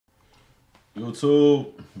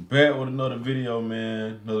YouTube, back with another video,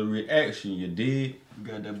 man. Another reaction, you dig? We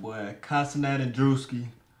got that boy Cenat and Druski.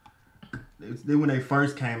 They when they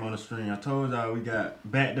first came on the stream. I told y'all we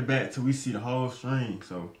got back to back till we see the whole stream.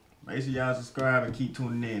 So make sure y'all subscribe and keep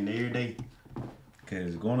tuning in every day. Cause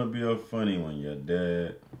it's gonna be a funny one, your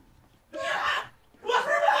dad.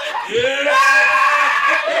 Yeah.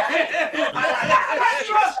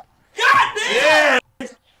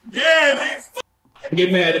 Get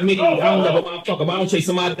mad at me. I don't know about motherfucker, but I don't chase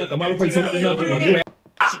somebody. I'm gonna play somebody else.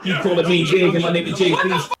 You calling me Jig, and my name is Jay.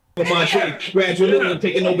 Please for my shit. Gradually, I'm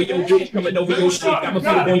taking over your bitch, coming over your shit. I'ma put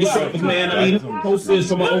it on your surface, man. I mean, posters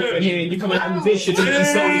from my open hand. You coming out with this shit, and you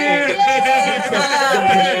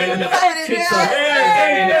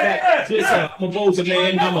so I'm a Bozer,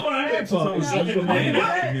 man. I'm a man. Wait.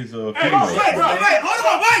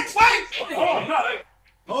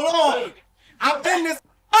 Hold on. I've been this.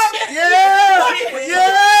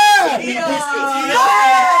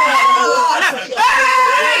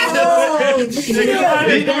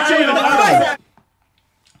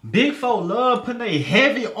 Big folk love putting a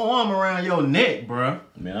heavy arm around your neck, bruh.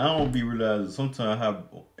 Man, I don't be realizing sometimes how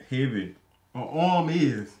heavy An arm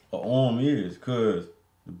is. Cause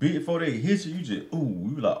the big folk they hit you, you just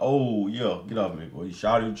you be like, oh yeah, get off me, boy. You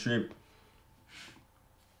shot you trip.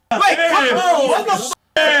 Wait, what the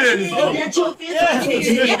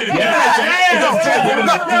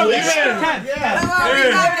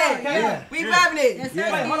we grabbing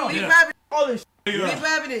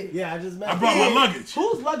it. Yeah, I just met. I brought my luggage.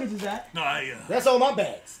 Whose luggage is that? No, that's all my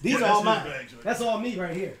bags. These are all mine. Bags, right? That's all me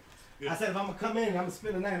right here. Yeah. I said if I'm gonna come in, I'm gonna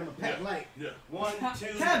spend the night. I'm gonna pack light. Yeah. 1, 2,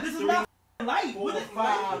 Kev, this is not light. 4,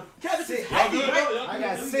 5, 6. I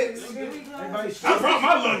got 6. I brought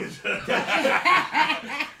my luggage.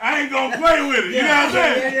 I ain't gonna play with it. You know what I'm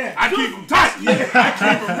saying? Yeah. I keep them tight. I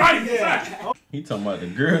keep them right tight. He talking about the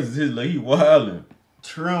girls is like he wildin'.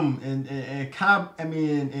 Trim and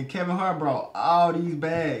Kevin Hart brought all these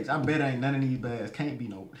bags. I bet ain't none of these bags. Can't be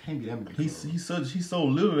that many. He's so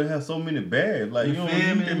little to have so many bags. Like you don't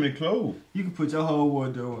need that many clothes. You can put your whole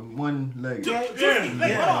wardrobe in one leg. Hold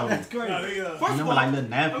on, that's crazy. First of all, like little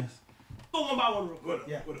napkins. Go one by one real quick.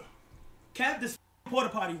 What up? Kev, this porta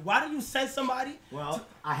potty. Why do you send somebody? Well,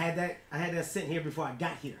 I had that sent here before I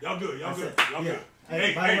got here. Y'all good. Y'all good.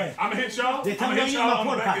 Hey, by the way, I'm gonna hit y'all. They tell me use my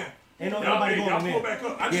porta potty. Ain't nobody going in there. Back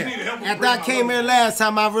up. I just need to help. After I came here last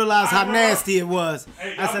time, I realized how nasty it was.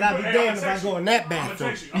 I said I'd be damned if I go in that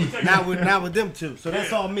bathroom. Not with them two. So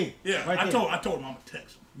that's all me. Yeah, right I there. told him I'm gonna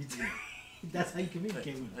text him. That's how you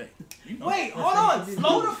communicate with them. Wait, hold on.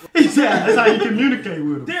 Slow the He said that's how you communicate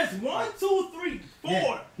with them. There's 1, 2, 3,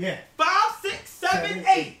 4, Yeah. 5, 6, 7,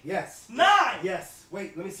 8. Yes. 9. Yes.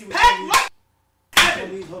 Wait, let me see what Pack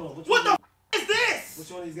these. Hold on. What the is this?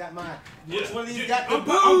 Which one of these got mine? Yeah. Which one of these got the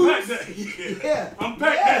Unpack boobs? that. Yeah.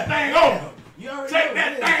 Unpack that thing over. You already Take know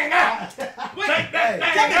that it. thing out. Take that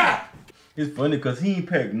thing out. It's funny cause he ain't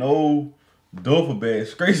packed no duffel bag,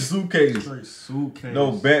 straight suitcase. Straight suitcase.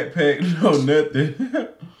 No backpack, no nothing.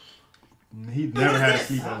 He never had a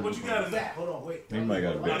sleepover. What you got in Hold on, wait. He might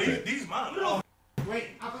got a backpack. These mine. Wait,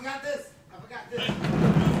 I forgot this.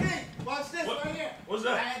 Hey, watch this right here. What's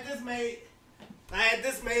I that? had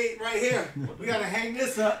this made right here. We gotta hang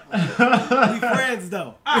this up. We friends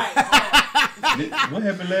though. What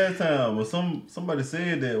happened last time? Well, somebody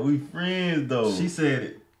said that we friends though. She said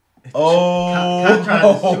it. Oh, Kai tried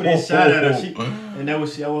to shoot his shot at her, and that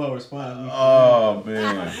was her response. Oh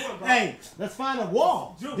man. Hey, let's find a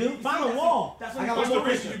wall. Dude, find a wall. That's I got What's one the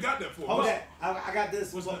more reason picture. you got that for? Hold that. I got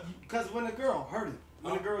this. Because when the girl heard it,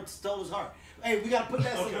 when the girl stole his heart. Hey, we gotta put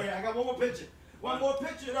that somewhere. I got one more picture. One more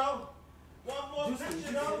picture though. One more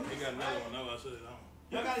picture though. He got another one. No, I said it.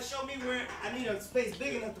 You gotta show me where I need a space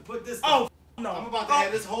big enough to put this. Oh no! I'm about to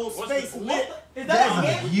have this whole space lit. Is That's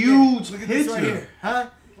that a huge Look at this right picture. here, huh?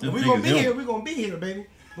 This We big gonna as be him. here. We gonna be here, baby.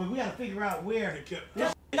 But we gotta figure out where. You're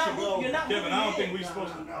not Kevin, I don't moving think we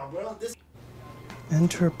supposed to. No, bro. This.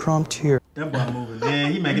 Enter prompt here. That boy moving,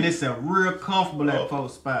 man. He making himself real comfortable at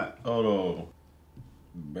post spot. Hold on.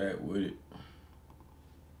 Back with it.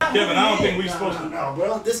 Kevin, I don't think we supposed to. No,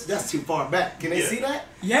 bro. That's too far back. Can they see that?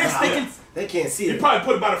 Yes, they can. They can't see You it. probably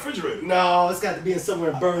put it by the refrigerator. No, it's got to be in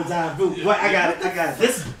somewhere bird's eye view. Wait, I got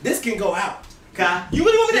it. This can go out. Kai. You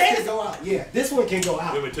really want me to This ask? can go out. Yeah, this one can go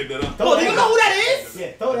out. Let me take that out. Oh, do you know who that is?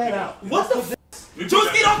 Yeah, throw that out. What the f? We put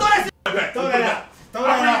Druski, don't throw that shit. back. Throw that out. Throw I'll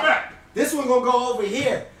that bring it out. back. This one gonna go over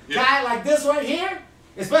here. Yeah. Kai, like this right here.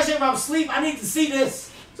 Especially if I'm asleep, I need to see this.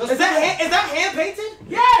 So Is that hand painted?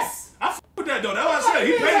 Yes. I f with that though. That's what I said.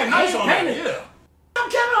 He painted nice on that. Yeah. I'm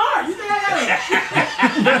Kevin Hart. You think I got it?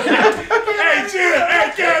 Hey, chill. Hey,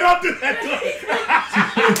 Kevin, don't do that.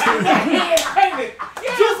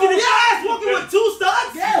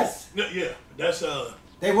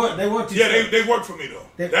 work. Yeah, they work for me though.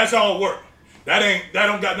 That's all work. That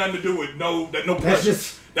don't got nothing to do with no pleasure.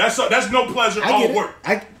 That's no pleasure, all work.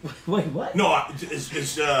 Wait, what? No,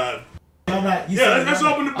 it's Yeah, let's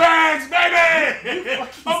open the bags, baby.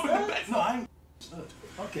 Open the bags. No, I ain't.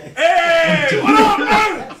 Okay. Hey, what up,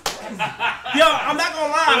 man? Yo, I'm not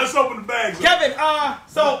gonna lie. Let's open the bags. Kevin,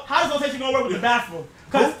 so how does rotation gonna work with the bathroom?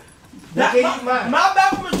 Cause my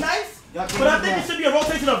bathroom is nice, but I think it should be a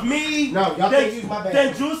rotation of me. No, y'all can't use my bathroom.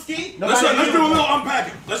 Then Druski. Let's do a little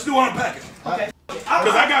unpacking. Let's do unpacking. Okay.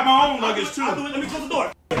 Because I got my own luggage too. I'll do it. Let me close the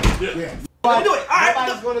door. Yeah. Let me do it. All right.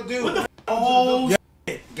 Nobody's gonna do. What the? Oh.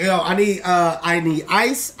 Yo, I need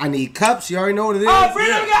ice. I need cups. You already know what it is. Oh,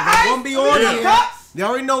 Freedom got ice. I'm gonna be on here. Cups. You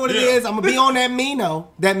already know what it is. I'm gonna be on that Mino.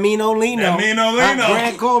 That Mino Lino. That Mino Lino.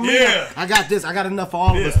 Grand Call Mino. Yeah. I got this. I got enough for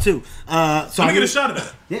all of us too. So Let me get a shot of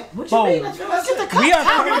that. Yeah. What you mean? Let's get the cup.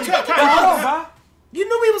 Hold on, bro. You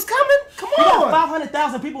knew we was coming. Come We got on.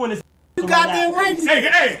 500,000 people in this. You goddamn right.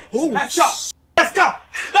 Hey. Let's go. Let's go.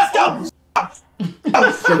 Let's go.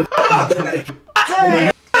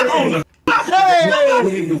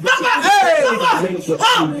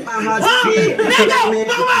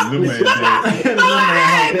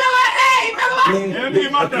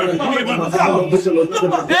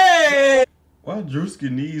 Why Druski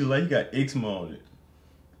knees like he got eczema on it?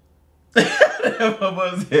 That's what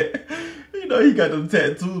I said. You know he got them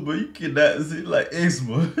tattoos, but you cannot see like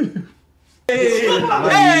eczema.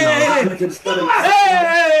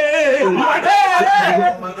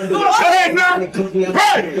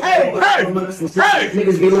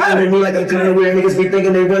 Niggas be looking at me like I'm kind of weird. Niggas be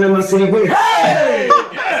thinking they running my city weird.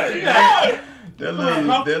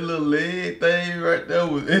 That little leg thing right there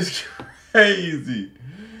it's crazy.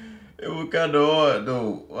 It was kind of hard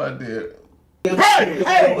though. I did.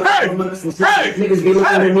 Niggas be looking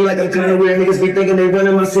at me like I'm kind of weird. Niggas be thinking they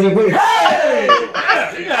running my city weird.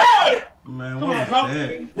 Man, what is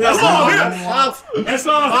that? That's all here. That's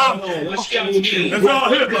all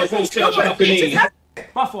here.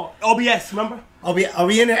 My fault. OBS, remember? Are we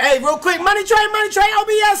in there? Hey, real quick, money train,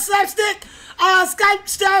 OBS, slapstick, Skype,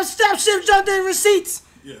 step shift, jump in receipts.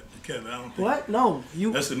 Yeah, Kevin, I don't think. What? No,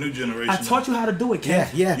 you. That's the new generation. I taught you how to do it,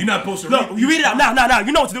 Kev. Yeah. You're not supposed to No, you read it out. Now.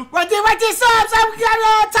 You know what to do. Right there, subs. We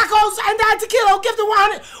got tacos and tequila. Give the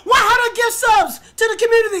 100 gift subs to the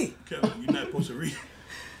community. Kevin, you're not supposed to read.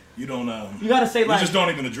 You don't. You gotta say like. You just don't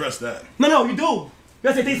even address that. No, you do. You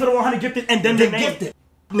gotta say thanks for the 100 gifted and then the name. Gifted.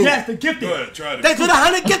 Yes, the gifted. Go ahead, try it. Thanks for the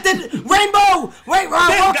 100 gifted rainbow. Wait,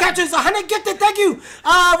 raw captures 100 gifted. Thank you.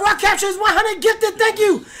 Raw captures 100 gifted. Thank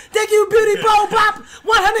you, beauty bro bop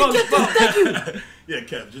 100 gifted. Thank you. Yeah,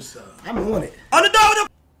 Kev, just. I'm on it. On the door,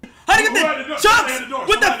 100 Who at the door? gifted. Chunks Somebody at the door.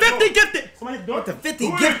 with the Somebody at the 50 gifted. Somebody at the door. With the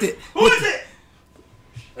 50 gifted. Who is it?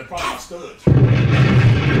 That's probably my studs. Wait.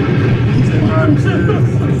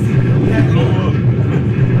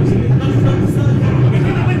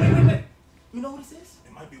 You know who this is?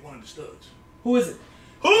 It might be one of the studs. Who is it?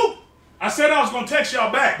 Who? I said I was gonna text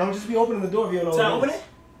y'all back. Don't just be opening the door if you don't know. Should I open it?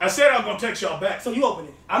 I said I was gonna text y'all back. So you open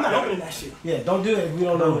it. I'm not opening that shit. Yeah, don't do it if we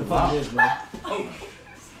don't know who the fuck it is, bro. Girl,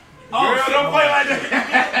 don't play like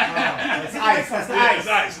that. That's ice. That's the Yeah, ice. it's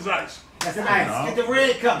ice. It's ice. That's an ice. Get the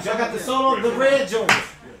red cups. Y'all got the solo, the red joints.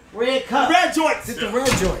 Red cups. Red joints. Get the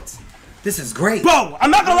red joints. This is great. Bro,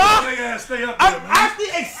 I'm not gonna lie. They stay up I'm there, man. actually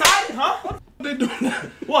excited, huh? What they doing that?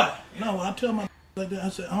 What? No, I tell my like that. I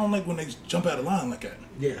said I don't like when they jump out of line like that.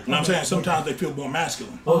 Yeah. You know what I'm saying? Sometimes they feel more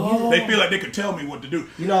masculine. Oh. They feel like they could tell me what to do.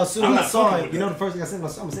 You know, as soon I'm as I not saw fucking him, with you know that. the first thing I said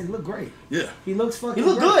was, I'm gonna say, he look great. Yeah. He looks fucking You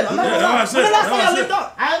look great. good. I'm not Yeah, gonna that's what I lie. said. When the last That's what time I I lived said.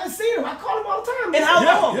 up? I haven't seen him. I call him all the time. And how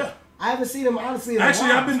long? Yeah. I haven't seen him honestly. In Actually,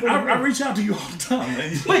 a while. I reach out to you all the time,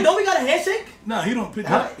 man. Wait, don't we got a handshake? No, he don't pick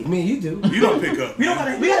up. I mean, you do. You don't pick up. We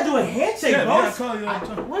gotta do a handshake, Yeah, bro. man, I call you all the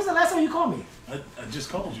time. When's the last time you called me? I just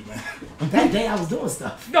called you, man. That day I was doing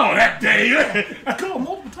stuff. No, that day. I called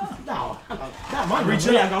multiple times. No, not my number. Reach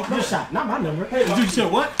out. No shot. Not my number. You said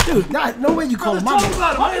what? Dude, no way you call Let's my talk number.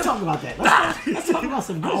 about it, Why man. you talking about that? Let's talk about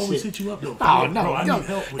some I good always shit. hit you up, though. Oh, no, Bro, I no. need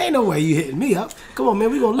help with Ain't no way you hitting me up. Come on,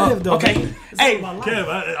 man. We gonna live, though. Okay. Man. Hey, Kev,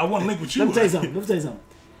 I want to link with you. Let me tell you something.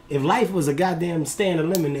 If life was a goddamn stand of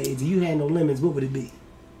lemonades and you had no lemons, what would it be?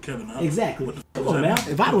 Kevin, Exactly. Come does on that now.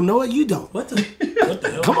 mean? If I don't know it, you don't. What the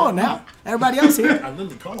hell? Come on now. Everybody else here. I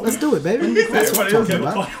literally called Let's do it, baby. That's what I'm talking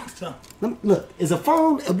Kevin, call about. you all the time. Look, is a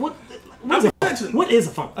phone, what is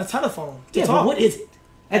a phone? a telephone. Yeah, but what is it?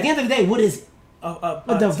 At the end of the day, what is it?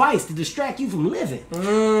 A device to distract you from living. At the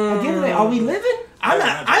end of the day, are we living?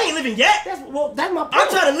 I ain't living yet. That's my point. I'm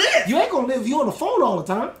trying to live. You ain't gonna live if you on the phone all the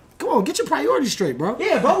time. Come on, get your priorities straight, bro.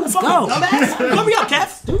 Yeah, bro. Let's Fuck go. you, dumbass. Come me up, Kev.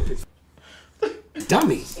 Stupid.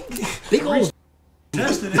 Dummy. Big old.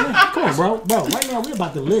 Tested it. Come on, Nah, bro. Right now we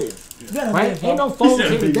about to live. Right? Ain't no phones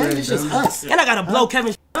here today. It's just us. And I gotta blow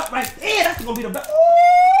Kevin up right there. That's gonna be the best.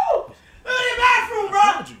 Ooh! Look at the bathroom,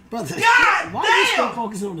 bro. Brother, God why damn! you still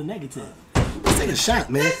focusing on the negative? Let's take a shot,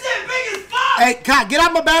 man. This shit big as fuck. Hey, Kai, get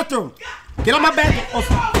out my bathroom. Get out my bathroom.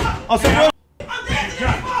 Oh, some real. I'm dancing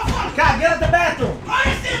in this motherfucker. Kai, get out the bathroom. Oh,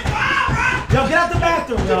 this shit wild, bro. Yo, get out the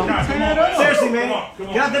bathroom, yo. Seriously, man. Come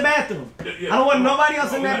on. Get out the bathroom. Yeah. I don't want nobody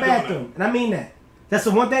else in we're that not doing bathroom. And I mean that. That's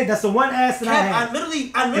the one thing. That's the one ass that I Kev, have. I literally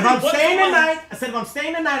If I'm staying tonight, I said if I'm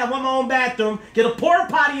staying tonight, I want my own bathroom. Get a porta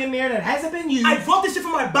potty in there that hasn't been used. I brought this shit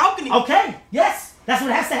from my balcony. Okay, yes, that's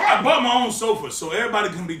what has to I happen. bought my own sofa so everybody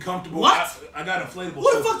can be comfortable. What? I got inflatable Who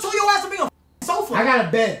the sofas. fuck told your ass to be on sofa? I got a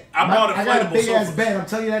bed. I bought I got a inflatable big ass sofas. bed. I'm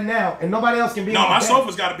telling you that now, and nobody else can be. No, in my bed.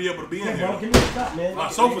 sofa's got to be able to be in Yeah, here. bro, give me a shot, man. My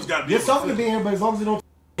sofa's got to be Your able to sofa can be in here, but as long as you don't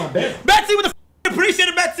my bed. Betsy with the appreciate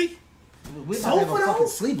it, Betsy. We Sofa, don't though? fucking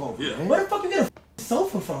sleep over. Yeah. Man. Where the fuck you get a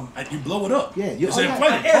sofa from? You blow it up. Yeah, It's oh,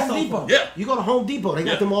 inflatable. Air Home sofa. Depot. Yeah. You go to Home Depot, they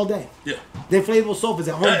got Yeah. them all day. Yeah. The inflatable sofas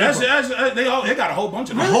at Home Depot. They got a whole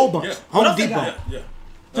bunch of A them. whole bunch. Yeah. Home else they Depot. got? Yeah.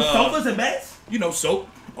 Just sofas and beds? You know, soap,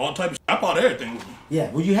 all type of shit. I bought everything. Yeah,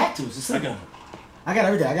 well, you have to. It's a simple. I got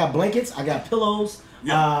everything. I got blankets. I got pillows.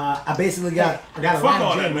 Yeah. I basically got. I got a Fuck lot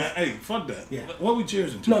all of that, gems. man. Hey, fuck that. Yeah. What we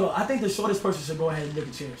cheersing to? No, I think the shortest person should go ahead and look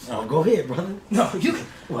at chairs. Oh, go ahead, brother. No, you can.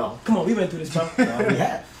 Well, come on, we've been through this, bro. We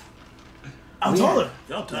have. I'm We taller. have.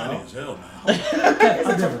 Y'all tiny as hell, man. Here's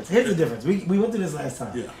the difference. Here's the difference. We went through this last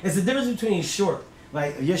time. Yeah. It's the difference between short.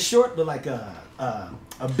 Like you're short, but like a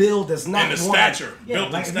build that's not. And the one- stature. Yeah, Built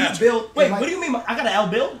in like if you stature. build. Wait, like, what do you mean? I got an L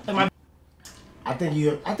build? Am I? I think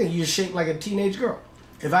you're shaped like a teenage girl.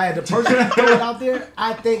 If I had to personally throw it out there,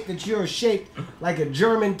 I think that you're shaped like a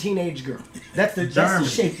German teenage girl. That's the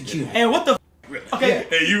shape that you have. And what the? Okay.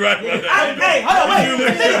 Hey, you right about that. Hey, hold on,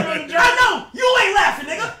 wait. I know you ain't laughing,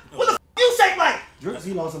 nigga. What the you shape like?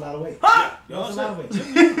 He lost a lot of weight. Huh? He lost a lot of weight.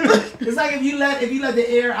 It's like if you let the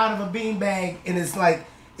air out of a bean bag and it's like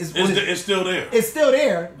It's still there. it's still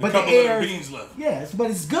there, but a couple the air. of beans left. Yeah,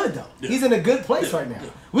 but it's good though. Yeah. He's in a good place right now.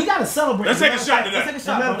 We gotta celebrate. Let's take a shot to that. Let's take a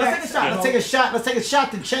shot, bro. Let's take a shot. Let's take a shot. Let's take a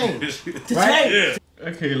shot to change. To Right? change. Yeah.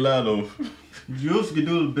 I can't lie though. Juice could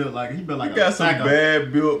do built like he built like You a got some psycho.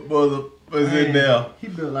 bad built motherfuckers in there. He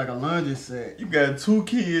built like a laundry set. You got 2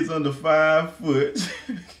 kids under 5 foot.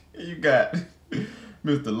 You got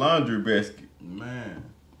Mr. Laundry Basket. Man.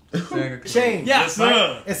 Change. Yes,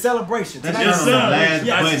 Right? It's celebration. That's Tonight just is the sir. last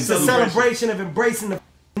Yes, button. it's a celebration of embracing the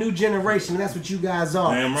new generation, and that's what you guys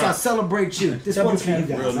are. Damn So I right. celebrate you. This one's for you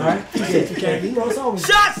guys, all right? Yeah, you know it's always.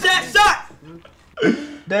 Shot.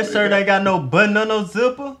 That shirt ain't got no button on no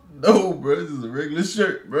zipper. No, bro, this is a regular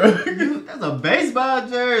shirt, bro. That's a baseball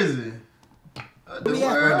jersey. Where we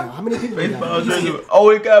at right now? How many people? we got? Baseball jersey. Oh,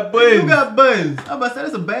 it got buttons. You got buttons. I'm about to say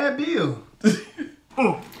that's a bad bill.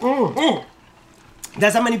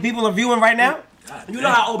 That's how many people are viewing right now. You know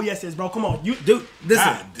how OBS is, bro. Come on. You Dude, listen.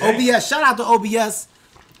 God damn. OBS. Shout out to OBS.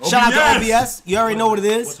 Shout out to OBS. You already know what it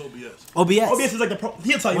is. What's OBS? OBS. OBS is like the pro.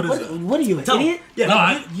 He'll tell you. What is it? What are you, an idiot? Yeah,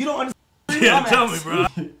 No, you don't understand. Yeah, tell me, bro.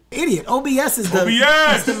 Idiot. OBS is the OBS.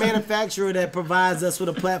 that's the manufacturer that provides us with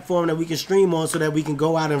a platform that we can stream on so that we can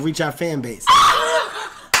go out and reach our fan base.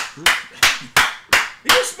 You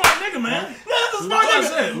a smart nigga, man. That's a smart Like I nigga.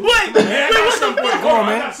 said. Wait, Man, I got something for you. Come on,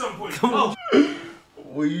 man. I got something for you.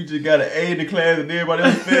 Well, you just got an A in the class and everybody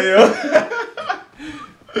else failed.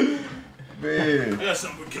 Man. I got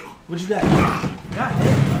something for you. What you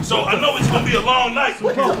got? So I know it's gonna be a long night. I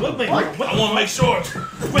want to make sure.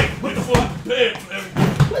 Wait, before I prepare for everything.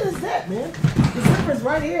 What is that, man? The zipper's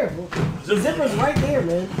right here. Bro. The zipper's right there,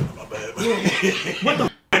 man. My bad. What the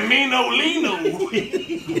Mino Lino?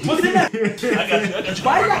 what's in that? I got you.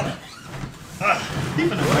 Why not?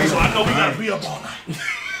 So I know we gotta be up all night.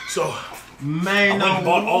 So Man, I went and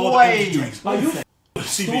bought all no the energy way. drinks. Are you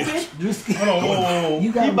CVS. stupid? Hold on, whoa.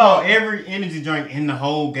 You got He bought every energy drink in the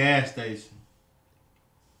whole gas station.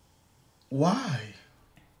 Why?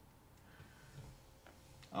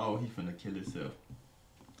 Oh, he finna kill himself.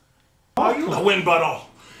 Are you? I went and bought all.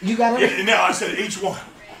 You got it. And now I said each one.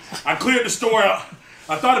 I cleared the store out.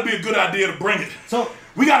 I thought it'd be a good idea to bring it. So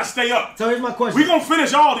We gotta stay up. here's my question. We gonna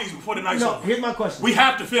finish all these before the night's No, over. here's my question. We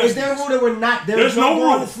have to finish. Is there a these. rule that we're not? There's no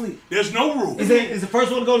going rule. to sleep. There's no rule. Is the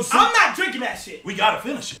first one to go to sleep? I'm not drinking that shit. We gotta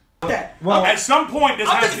finish it. That. Well, At some point, this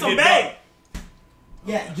I'm has thinking to some get bag. done.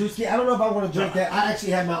 yeah, Druski, I don't know if I want to drink that. I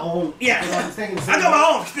actually have my own. Yeah. You know, I'm thinking the I same got my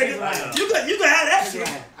way. own, nigga. You could have that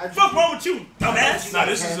shit. Fuck wrong with you, dumbass. Now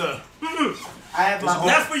this is a. I have my own.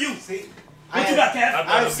 That's for you. See, What you got, Cav? I'd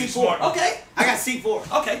rather be C4. smart. Okay. I got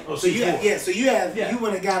C4. Okay. Oh, So you have, you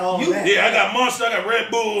went and got all of that. Yeah, I got Monster, I got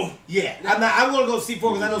Red Bull. Yeah, I'm gonna go C4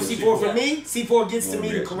 because I know C4 for me. C4 gets to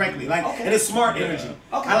me correctly, like, and it's smart energy.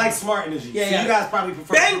 Okay. I like smart energy. Yeah, so you guys probably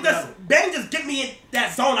prefer. Bang just get me in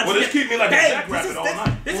that zone. Well, just keep me like a jackrabbit all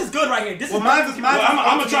night. This is good right here. This is I'm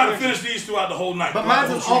gonna try to finish these throughout the whole night. But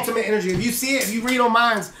mine's is ultimate energy. If you see it, if you read on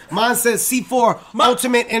mine says C4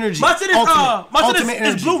 ultimate energy. My shit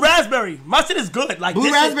is blue raspberry. My shit is good. Like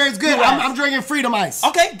blue raspberry is good. I'm drinking Freedom Ice.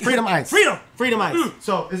 Okay. Freedom Ice. Freedom Ice.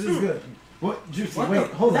 So this is good. What juicy? Wait,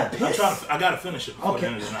 hold on. I gotta finish it before the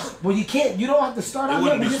end of the night. Well, you can't. You don't have to start out. It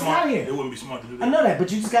wouldn't be smart. It wouldn't be smart to do that. I know that,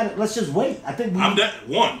 but you just gotta. Let's just wait. I think I'm that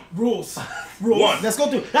one. Rules. One. Let's go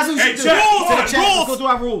through. That's what we should do. Rules. Let's go through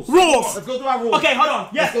our rules. Let's go through our rules. Okay, hold on.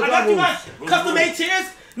 Yes, I got you guys. Custom made chairs.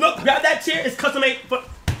 Look, grab that chair. It's custom made.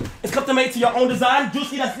 It's custom made to your own design.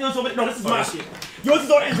 Druski, that's yours over there. No, this is my shit. Yours is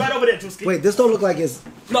right over there, Druski. Wait, this don't look like it's.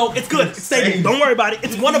 No, it's good. It's stable. Don't worry about it.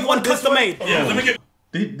 It's one of one custom made. Yeah, let me get.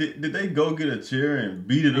 Did they go get a chair and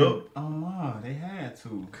beat it up? Oh no, they had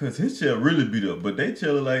to. Cause his chair really beat up, but they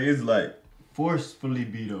chair like it's like forcefully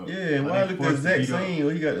beat up. Yeah, and why look the exact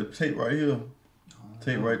same? He got the tape right here,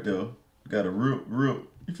 tape right there. Got a real.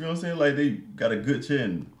 You feel what I'm saying? Like they got a good chair.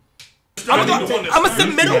 And I'm gonna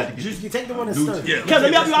sit middle. You take the one that's sturdy. Yeah,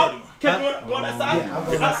 Kevin, let me help you out. Kevin, go on that side. Yeah, I'll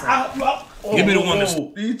go on that side. I'll help you out. Give me the one that's.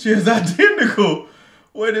 These chairs identical.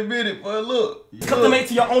 Wait a minute, boy. Look. Custom made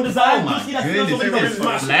to your own design. Oh my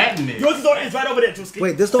goodness, yours is right over there, Druski.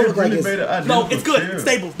 Wait, this don't look like it's. No, it's good. It's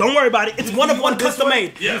stable. Don't worry about it. It's one of one custom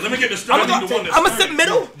made. Yeah, let me get the sturdy. I'm gonna sit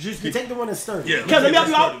middle. You take the one that's sturdy. Yeah, Kevin, let me help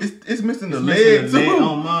you out. It's missing the leg too.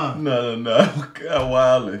 On mine. No. God,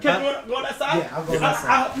 wildly. Kevin, go on that side. Yeah, I'll go on that side.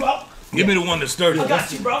 I'll help you out. Give me the one that's sturdy. I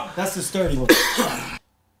got you, bro. That's the sturdy one.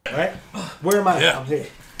 Right? Where am I? Yeah. I'm there.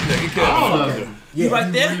 You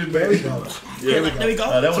right there? There we go. There we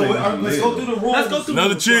go. That So one let's go through the rules. Let's go through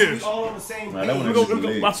Another cheers. We all on the same Nah, that page. one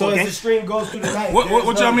ain't leg. So as the stream goes through the night.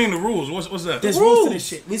 What y'all mean the rules? What's that? There's rules to this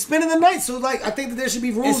shit. We spending the night, so like I think that there should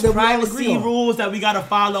be rules It's that we all agree privacy on. rules that we gotta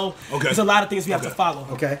follow. Okay. There's a lot of things we have to follow.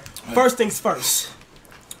 Okay. First things first.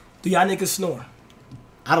 Do y'all niggas snore?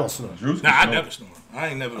 I don't snore. Nah, I never snore. I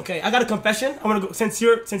ain't never. Okay, I got a confession. I'm gonna go since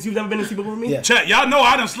you've never been in sleepover with me. Yeah. Chat, y'all know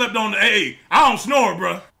I done slept on the A. I don't snore,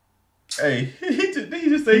 bro. Hey, he just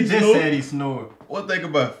say He he just snore. said he snored. One thing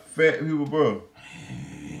about fat people, bro,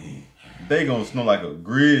 they gonna snore like a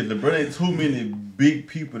grizzly, bro. Ain't too many big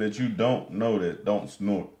people that you don't know that don't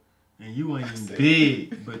snore. And you ain't even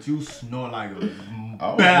big, but you snore like a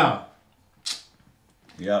Oh, bow.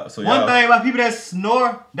 Yeah, so One y'all, thing about people that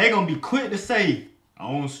snore, they gonna be quick to say,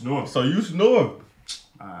 I don't snore. so you snore.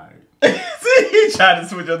 Alright. See, he tried to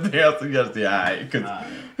switch up the answer. You gotta say, alright,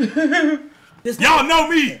 cause Y'all know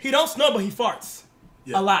me. He don't snore, but he farts.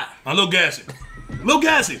 A lot. I'm a little gassy. Little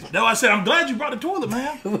gassy. That's why I said I'm glad you brought the toilet,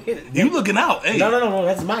 man. You looking out, hey. No.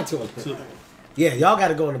 That's my toilet. Yeah, y'all got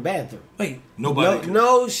to go in the bathroom. Wait. Nobody.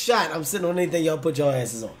 No shot. I'm sitting on anything y'all put your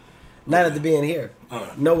asses on. Not at the being here.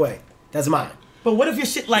 No way. That's mine. But what if your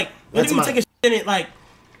shit like? What if you take a shit in it like?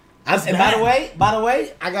 And by the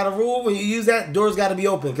way, I got a rule when you use that, doors got to be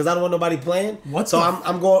open because I don't want nobody playing. So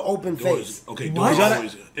I'm going open face. Okay, doors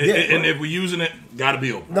always. And if we're using it, gotta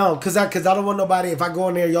be open. No, because I don't want nobody. If I go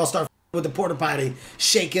in there, y'all start with the porta potty,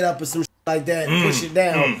 shake it up or some shit like that, and push it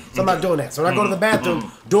down. So I'm not doing that. So when I go to the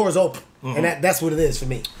bathroom, doors open, and that's what it is for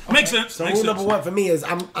me. Makes sense. So rule number one for me is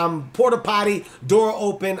I'm porta potty, door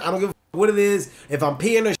open. I don't give a what it is. If I'm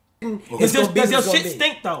peeing or shitting, Does your shit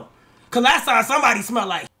stink though? Cause last time somebody smelled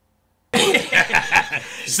like.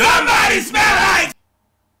 Somebody smell like.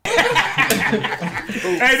 Hey,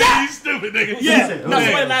 nigga, you stupid, nigga. Yeah,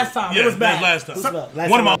 somebody last time. It was bad. Last time.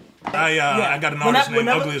 One of my. I got an artist named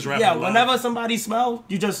Ugliest Rapper. Yeah, whenever somebody smell,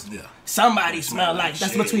 you just somebody smell like.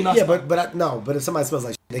 That's between us. Yeah, but if somebody smells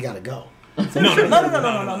like shit, they gotta go.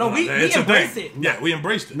 No. We embrace it. Yeah, we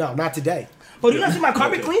embraced it. No, not today. But you not see my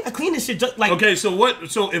carpet clean? I clean this shit just like. Okay, so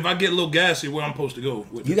what? So if I get a little gassy, where I'm supposed to go?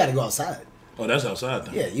 You gotta go outside. Oh, that's outside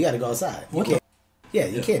then. Yeah, you gotta go outside.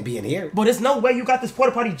 You can't be in here. But there's no way you got this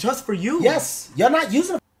porta potty just for you. Yes, you're not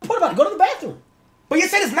using a porta potty. Go to the bathroom. But you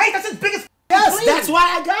said it's nice. That's his biggest. Yes, clean. that's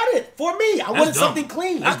why I got it for me. I wanted something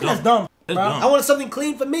clean. That's dumb. I wanted something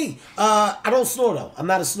clean for me. I don't snore though. I'm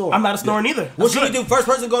not a snorer. I'm not a snorer neither. What should we do? First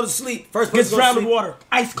person go to sleep. First person gets drowned with water.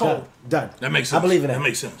 Ice cold. Done. That makes sense. I believe in that. That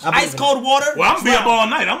makes sense. Ice cold water. Well, I'm gonna be up all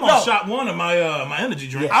night. I'm on shot one of my energy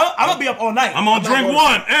drink. I'm gonna be up all night. I'm on drink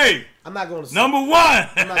one. Hey. I'm not going to sleep. Number one.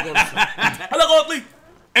 I'm not going to sleep. I'm not going to sleep.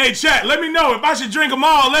 Hey, chat, let me know. If I should drink them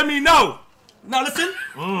all, let me know. Now listen.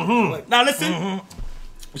 Now listen.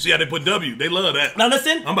 You see how they put W? They love that. Now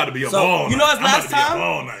listen. I'm about to be up all night. You know what's last time?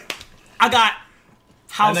 All night. I got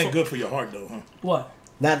How that ain't good for your heart, though, huh? What?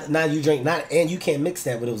 Now you drink, and you can't mix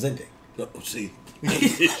that with Ozempic. See.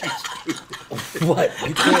 What?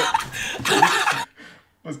 You can't.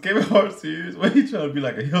 Was Kevin Hart serious? Why he trying to be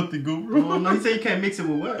like a healthy guru? Oh, no, he said you can't mix it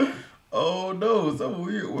with what? Oh no, some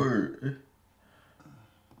weird word.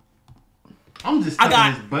 I'm just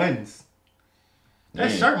stuck his buttons.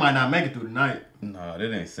 That shirt might not make it through the night. Nah,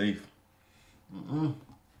 that ain't safe.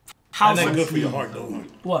 How that ain't good for your heart, though, huh?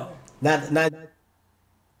 What? Now.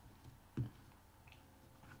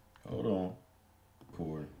 Hold on,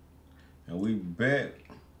 Corey. And we back.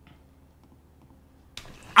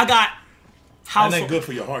 I got. That ain't good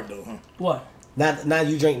for your heart, though, huh? What? Now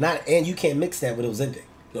you drink, and you can't mix that with Ozempic.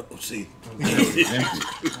 See.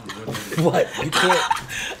 What? You can't.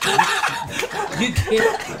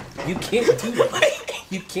 You can't do that.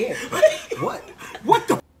 You can't. What? What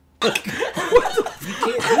the? You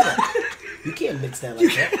can't do that. You can't mix that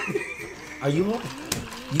like that. Are you on?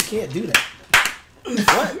 You can't do that.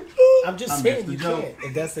 What? I'm just saying you can't.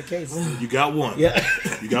 If that's the case. You got one. Yeah.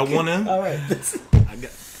 You got one in? All right. I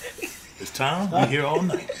got. It's time. We here all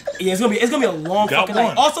night. Yeah, it's gonna be a long fucking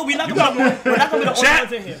night. Also, we're not gonna be the only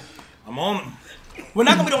ones in here. I'm on them. We're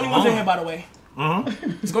not gonna be the only ones in here, by the way.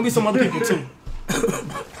 There's gonna be some other people too.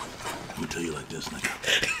 Let me tell you like this, nigga.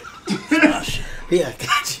 Yeah,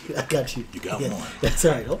 I got you. You got one. That's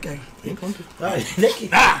all right. Okay. Ain't gonna do. All right. Thank you.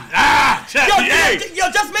 Chat.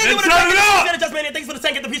 Yo, Just Mania with a second. Just Mania, thanks for the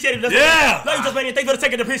second. Appreciate it. Yeah. No, Just Mania, thanks for the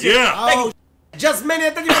second. Appreciate it. Yeah. Oh, Just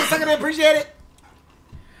Mania, thank you for the second. I appreciate it.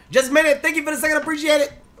 Just Mania, thank you for the second. Appreciate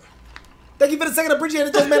it. Thank you for the second. Appreciate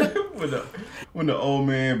it. Just Mania. when the old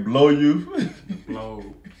man blow you.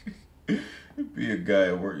 Blow. Be a guy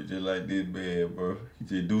at work just like this, man, bro. You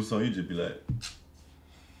just do something, you just be like.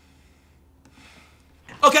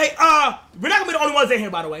 Okay, we're not gonna be the only ones in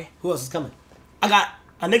here, by the way. Who else is coming? I got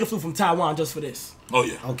a nigga flew from Taiwan just for this. Oh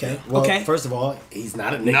yeah. Okay. Well, first of all, he's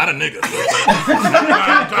not a nigga. Not a nigga. Not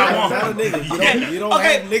a nigga. You don't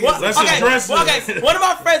have niggas. Let's address okay. One of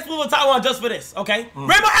my friends flew from Taiwan just for this. Okay.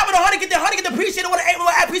 Rainbow Apple, 100 get the appreciate it.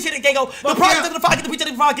 I appreciate it, Gango. The product of the 5 get the appreciate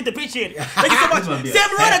it. 5 get the appreciate it. Thank you so much. Sam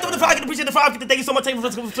Marino, the 5 get the appreciate it. 5 get the. Thank you so much. Hey,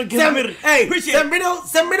 appreciate it.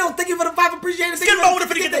 Sam Marino, thank you for the 5 appreciate it. Skin bone with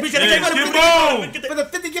the 50 get the appreciate it. For the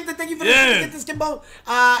 50 gift, thank you for the 50 get the skin bone.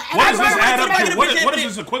 What does this add up to? What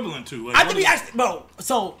is this equivalent to? I think we actually, bro.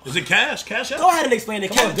 So is it cash? Cash out? Go ahead and explain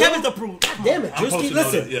it. Kevin's approved. Damn it, Druski,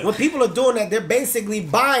 listen. When people are doing that, they're basically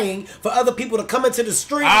buying for other people to come into the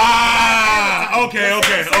street. Okay.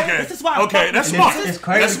 This is why. Okay, that's smart. It's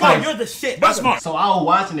crazy. That's smart. You're the shit. That's smart. So I was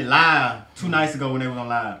watching it live 2 nights ago when they was on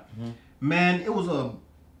live. Man, it was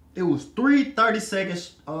 3 30-second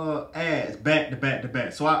ads back to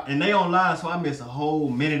back. So and they on live, so I missed a whole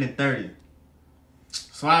minute and 30.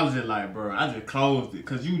 So I was just like, bro, I just closed it.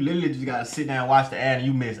 Cause you literally just gotta sit down and watch the ad and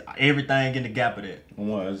you miss everything in the gap of that.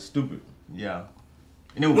 Why? It's stupid. Yeah.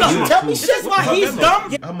 And it was No, tell me shit's why he's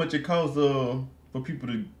dumb. How much it costs for people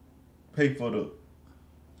to pay for the...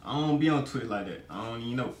 I don't be on Twitch like that. I don't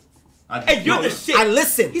even know. Hey, you're the shit. I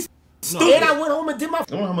listen. He's stupid. And I went home and did my... I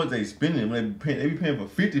don't know how much they spending. When they be paying for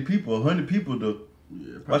 50 people, 100 people to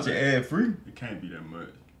watch it ad free. It can't be that much.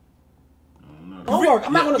 Homework.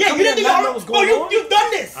 I'm not gonna come you in and not know what's going on. You've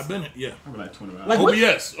done this. I've been yeah. I'm like 20 hours. Like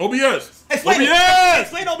OBS. Explain OBS.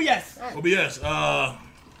 Explain OBS. OBS. God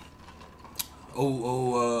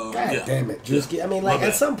damn it, Druski. I mean, like,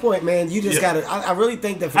 at some point, man, you just gotta... I really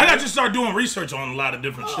think that... I gotta just start doing research on a lot of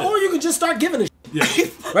different shit. Or you can just start giving a shit. Yeah.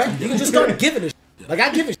 Right? You can just start giving a shit. Like,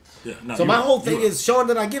 I give a shit. Yeah, no, So my whole thing is showing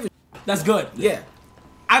that I give a shit. That's good. Yeah.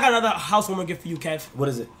 I got another housewarming gift for you, Kev. What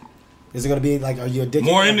is it? Is it gonna be like, are you addicted?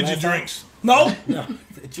 More like energy last time? drinks. No.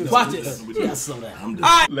 Watch this. Yeah, slow down.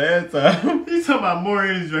 Last time... He's talking about more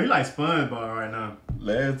energy. He like SpongeBob right now.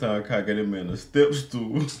 Last time, Kai got him in a step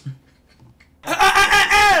stool. I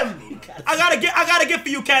got a gift for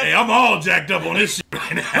you, Kev. Hey, I'm all jacked up on this shit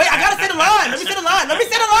right now. Wait, I gotta say the line. Let me say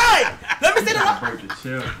the line. Break the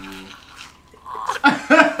chair,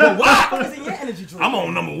 What is in your energy drink? I'm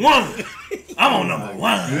on number 1. I'm on number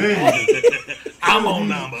 1. I'm on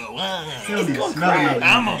number 1. He's gonna cry.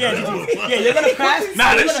 I'm on number 1. Yeah, you're gonna crash.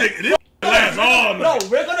 Nah, this shit lasts all night. No,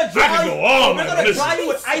 we're gonna dry I can go all We're night. gonna Listen, dry you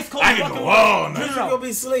with ice cold. I can go all night. You're gonna be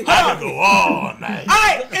asleep. I can go all night. All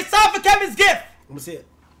right, it's time for Kevin's gift. Let me see it.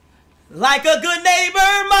 Like a good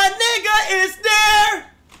neighbor, my nigga is there.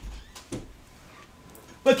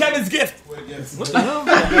 But Kevin's gift. What the hell?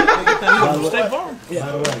 State Farm. Yeah.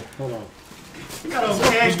 By the way, hold on.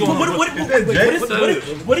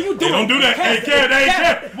 What are you doing? Hey, don't do that. Hey,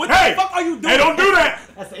 Kev. What the fuck are you doing? Hey, don't do that.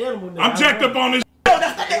 That's the animal name. I'm jacked up on this. No,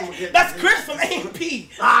 that's Chris from A&P.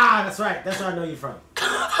 Ah, that's right. That's where I know you from.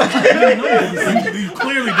 You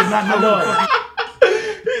clearly did not know.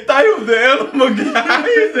 He thought he was the animal guy.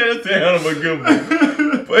 He said it's the animal giver.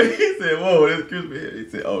 But he said, whoa, that's Chris. He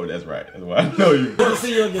said, oh, that's right. That's why I know you. Good to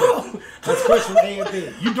see you again. That's Chris from A&B.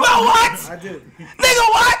 You don't know what? I do. Nigga,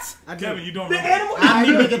 what? I do. Kevin, you don't The remember. animal. I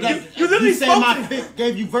remember that. You literally You said spoke my to- fit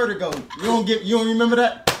gave you vertigo. You don't remember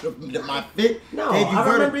that? My fit No, gave you I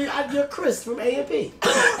vertigo. remember you're Chris from A&B.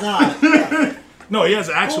 Nah. No, he has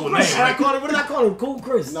an actual Cool name. Chris. What did I call him? Cool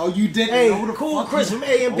Chris. No, you didn't. Hey, Who the Cool fuck Chris you- from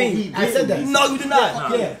A&B. Oh, he I said that. didn't. No, you did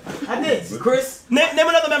not. Yeah, I did. Chris. Name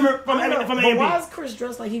another member from But A&B. why is Chris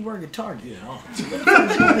dressed like he worked at Target? No,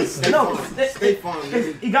 Stay Farm.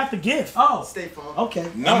 he got the gift. Oh, Stay Farm. okay.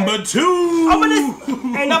 Number 2. Oh,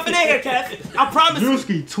 ain't nothing in here, Kev. I promise you.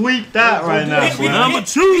 Drewski tweaked that right now. We- Number we-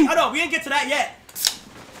 2. Hold on, we didn't get to that yet.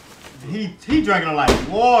 He drinking like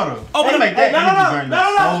water. Oh, They but make that no, energy no, drink no, look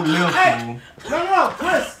no, so little. No,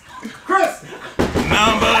 Chris.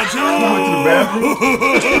 Number 2.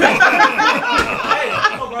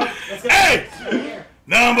 Hey!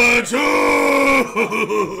 Number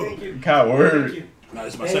 2. Coward. Nah,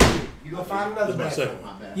 this is my second. You gonna find another My bathroom. second.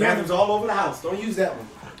 Bathrooms all over the house. Don't use that one.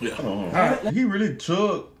 He really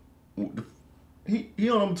chugged. He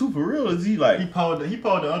on number 2 for real? Is he like? He poured the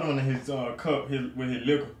other one in his cup with his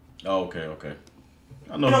liquor. Oh, okay.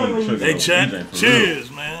 I know he chugged. Hey, DJ chat. for real.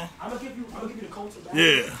 Cheers, man. I'm gonna give you the culture back.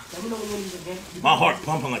 Yeah. Let me know when you again. My heart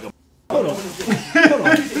pumping like a. Hold on.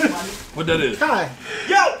 What that is? Hi.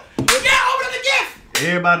 Yo, open up the gift.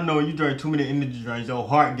 Everybody know you drink too many energy drinks, your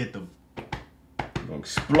heart get the Gonna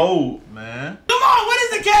explode. man. Come on, what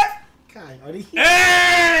is it, Kev? Kai, are these?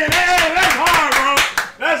 Hey, that's hard, bro.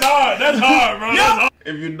 That's hard, bro. That's hard.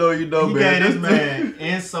 If you know, you know, He man. gave this man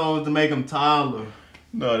insoles to make him taller.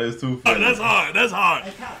 No, that's too funny. That's hard. That's hard.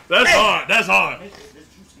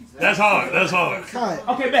 Kai,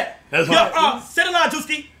 Okay, bet. That's Yo, hard. set a line,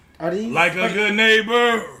 Druski. are these? Like a good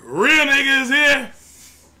neighbor, real niggas here.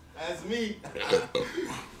 That's me.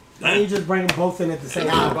 Why don't you just bring them both in at the same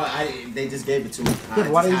time? but they just gave it to me.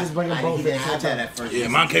 Why don't you just bring them both in? at first. Yeah,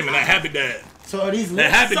 mine came in that happy dad. So are these?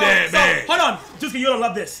 That happy dad bag. Hold on, Druski, you don't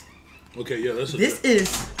love this. Okay, yeah, that's This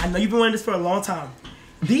is, I know you've been wearing this for a long time.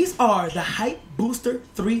 These are the Hype Booster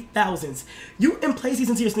 3000s. You place these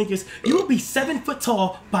into your sneakers, you will be 7 foot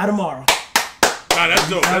tall by tomorrow. Nah, that's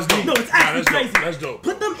dope. That's dope. No, it's actually that's crazy. Dope. That's dope.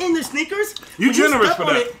 Put them in your sneakers. You when generous step for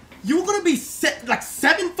on that. You're gonna be like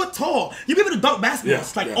 7 foot tall. You'll be able to dunk basketballs, Yeah,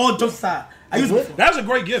 like yeah. all jokes aside. I use it. That's a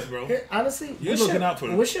great gift, bro. Honestly, You're what's looking your- out for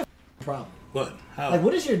them. What's your problem? What? How? Like,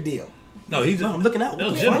 what is your deal? No, he's. No, I'm looking out. That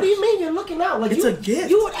was What generous. What do you mean you're looking out? Like It's you, a gift.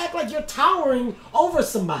 You would act like you're towering over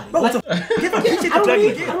somebody. Bro, like, it's a gift. I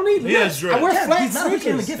don't need. He has I dread. wear Yeah, flat he's not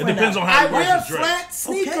appreciating the sneakers. gift It right depends now. on how I he wears wear his dress. flat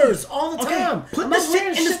sneakers all the time. Put I'm this not shit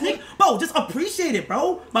wearing in the shit sneaker. Bro, just appreciate it,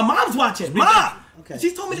 bro. My mom's watching. Ma! Okay.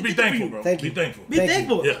 She told me Just to be get this for thankful, you. bro. Thank you. Be thankful. Be Thank you.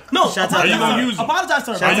 thankful. Yeah. No, Shout out How you to gonna mom. use them? Apologize to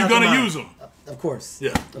her. How Shout you out to gonna mom. use them? Of course.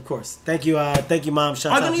 Yeah. Of course. Thank you, Mom.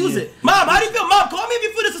 Shout I'm out gonna to use you. it. Mom, how do you feel? Mom, call me if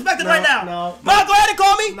you feel disrespected right now. No. Mom, go ahead and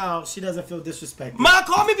call me. No, she doesn't feel disrespected. Mom,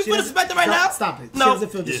 call me if you She feel doesn't- disrespected right now. Stop it. She No. doesn't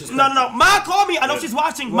feel disrespected. No. Mom, call me. I know she's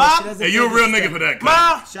watching. Well, she Mom. doesn't Hey, you a feel real nigga for disrespected. that, Kai.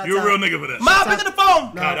 Ma. Shout You a out. real nigga for that. Mom, pick up the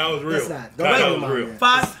phone. No, Kai, that was real. That's not. Don't Kai, call that your was mom real. yet.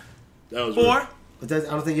 5, That was real. 4, But I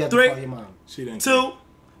don't think you have to 3. call your mom. She didn't. 2.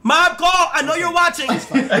 Mom, call. I know you're watching.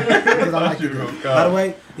 Because I like You it. gonna By call. the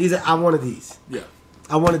way, I wanted these. Yeah.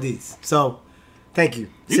 I wanted these. So, thank you.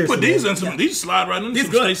 You Seriously, put these man. in some. These slide right into These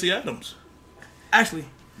some good. Stacey Adams. Actually,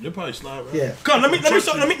 They'll probably slide right. Yeah. come on. Let me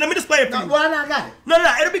display it for No, you. well, I got it. No,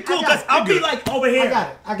 it'll be cool I got because it. I'll be good. like over I here. got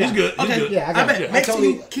it. I got He's it. good. He's Okay. good. Yeah, I I got bet. it. Make sure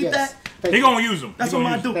you totally- keep yes. that. Thank He you. gonna use them. That's He what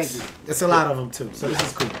gonna mine use do. Thank you. It's a lot of them too, so this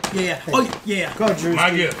is cool. Yeah. Oh yeah. Go, Drew. My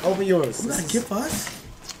gift. Open yours. You got a gift for us?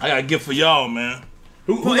 I got a gift for y'all, man.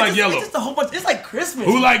 Who Bro, like it's yellow? just a whole bunch. It's like Christmas.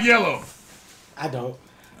 Who like yellow? I don't.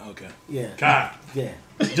 Okay. Yeah. Kai. Yeah.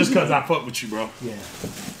 Just cause I fuck with you, bro. Yeah.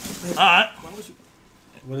 All right.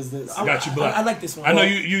 What is this? I got you black. I like this one. I know I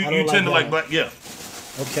you don't tend to like like black. Yeah.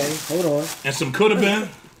 Okay, hold on. And some could have been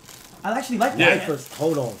I actually like Yeah. that. Lifers.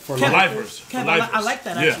 Hold on. For Kev, life. lifers. For Kev, lifers. I like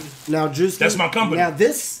that Yeah. actually. Now, Drewski. That's my company. Now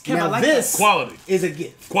this. Kev, I now like this Quality. is a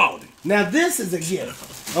gift. Quality. Now this is a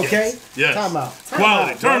gift. Okay. Yes. Time out. Time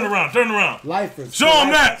Quality. out, Turn bro. around. Turn around. Lifers. Show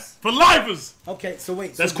them that. For lifers. Okay, so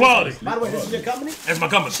wait. That's so quality. By the way, this is your company. That's my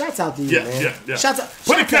company. Shouts out to you, Yeah, man. yeah. Shouts out. Put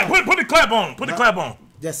the shouts clap. out. Put the clap on. Put the clap on.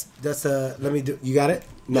 That's let me do. You got it?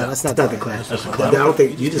 No, that's not the clap. That's the I clap. don't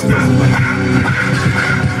think you just.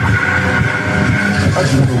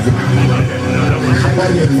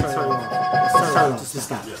 Carlos, just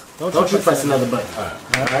stop. Don't you press another button.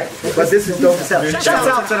 All right? But this is dope as hell. Shout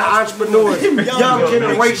out to the entrepreneurs, young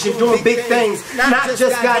generation doing big things. Not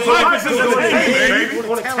just guys doing it big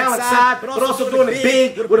on the talent side, but also doing it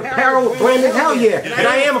big with apparel, with branding. Hell yeah. And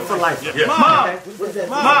I am a for life. Mom.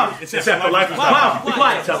 It's for life. Mom, be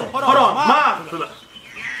quiet. Hold on. Mom.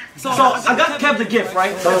 So I got Kev the gift,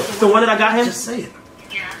 right? The one that I got him? Just say it.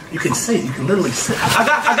 You can say it. You can literally say it. I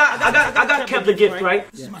got Kev the gift, right?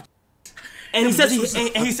 And he said this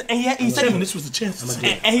was the chance.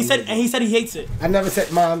 And he said he hates it. I never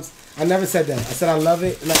said moms. I never said that. I said I love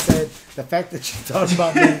it, and I said the fact that you talked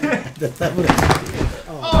about me. What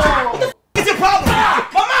is your problem? My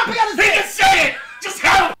mom got to say it. Just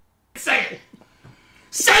help. Say it.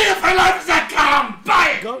 Say it for lifers.com.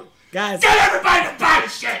 Buy it. Go, guys. Get everybody to buy the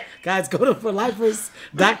shit. Guys, go to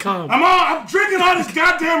forlifers.com. I'm drinking all this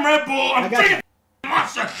goddamn Red Bull. I'm drinking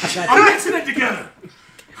Monster. I'm mixing it together.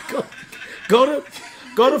 Go to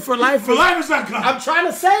forlifers.com. I'm trying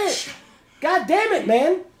to say it. God damn it,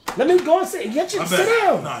 man. Let me go and sit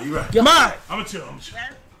down. Nah, you're right. Come on. I'm a chill.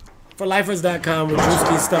 Forlifers.com where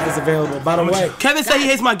Druski's stuff is available. By the way, Kevin said he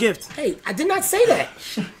hates my gift. Hey, I did not say that.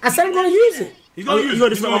 I said I'm going to use it. He's going to use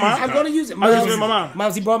it. I'm going to use it.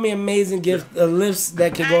 Moms, he brought me an amazing gift. The lifts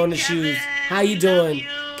that can go in the shoes. How you doing?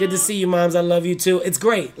 Good to see you, Moms. I love you too. It's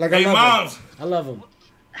great. Like I love Moms. them. I love them.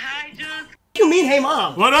 Hi, Juice. What you mean, hey,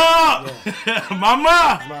 Mom? What up? Yeah.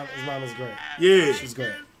 Mama. His mom is great. Yeah. She's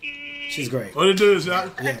great. She's great. What it do is, yeah.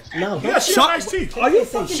 No. Yeah, she got nice teeth. Are you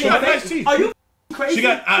fucking She got nice teeth. Are you crazy? She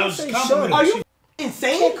got, I was complimenting. Are you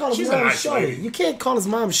insane? You can't call his She's a mom nice shorty. lady. You can't call his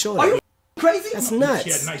mom shorty. Are you crazy? That's nuts. She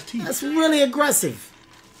had nice teeth. That's really aggressive.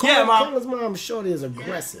 Yeah, Mom. Calling his mom shorty is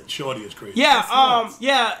aggressive. Shorty is crazy. Yeah,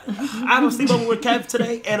 I was sleepover with Kev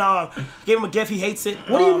today and gave him a gift. He hates it.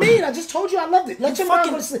 What do you mean? I just told you I loved it. Let your mom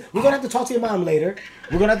go to sleep. We're gonna have to talk to your mom later.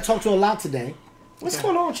 We're gonna have to talk to her a lot today. What's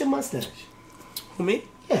going on with your mustache? Who, me?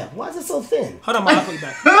 Yeah, why is it so thin? Hold on, Mom, I'll call you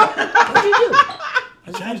back. What did you do?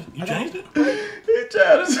 You changed it? He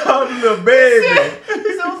tried to talk to the baby.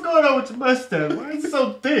 He said, what's going on with your mustache? Why is it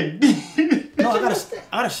so thin? No, I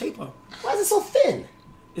gotta shape her. Why is it so thin?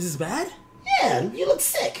 Is this bad? Yeah, you look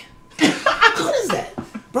sick. What is that?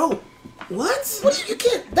 Bro, what? What you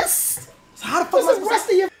can't, that's, How the fuck what's the rest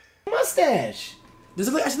of your mustache? Does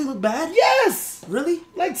it actually look bad? Yes! Really?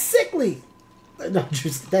 Like sickly. No,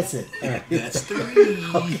 just, that's it. All right. That's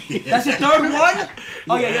three. That's your third one?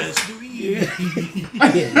 Oh, yeah, That's three.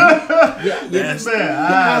 That's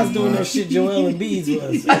I was doing that shit Joel and Bees was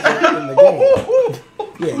in the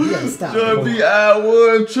game. Yeah, you gotta stop. Joel B, I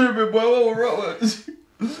was tripping, boy. What was wrong with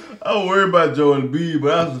I was worried about Joel B,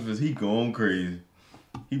 but I was just, he going crazy.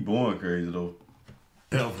 He born crazy, though.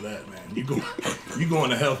 Hell for that, man. You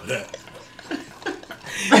going to hell for that.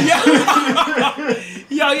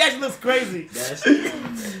 Yo, he actually looks crazy. He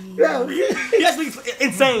actually looks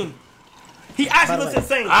insane. He actually looks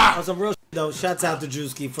insane. On some real shit, though, shouts out to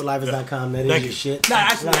Druski for Livers.com. That is your shit. Nah,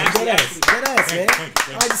 actually, Dead ass, man. All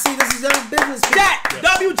right, you see, this is young business. That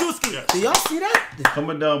W Druski. Do y'all see that?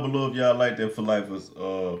 Comment down below if y'all like that for lifers.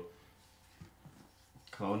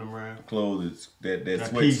 Clothing brand. Clothes, that That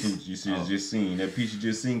sweatsuit piece. you just seen. That piece you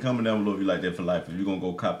just seen. Comment down below if you like that for lifers. You're gonna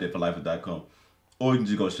go cop that for lifers.com. Or you can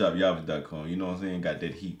just go shop Yalvish.com. You know what I'm saying? Got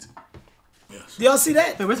that heat. Yes. Do y'all see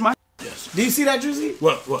that? Wait, where's my? Yes. Do you see that, Druski?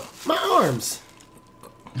 What? My arms.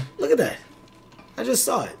 Look at that. I just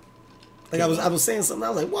saw it. Like I was saying something. I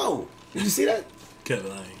was like, whoa. Did you see that?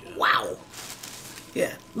 Kevin, I ain't got it. Wow.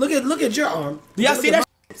 Yeah. Look at your arm. Do y'all see that?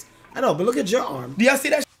 I know, but look at your arm. Do y'all see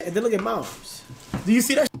that? And then look at my arms. Do you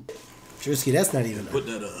see that? Druski, that's not even. Put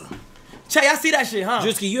that Chay, y'all see that shit, huh?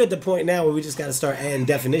 Druski, you at the point now where we just got to start adding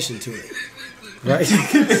definition to it, right?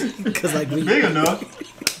 Because like we Big enough.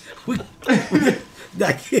 we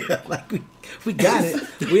got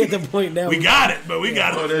it. We at the point now. We got it, but we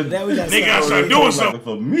got it. Now we got They gotta start doing something.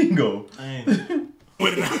 For Mingo.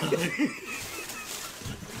 With it.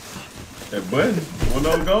 That button. One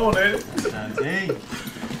of them gone, ain't it? Dang.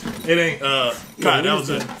 It ain't, God, that was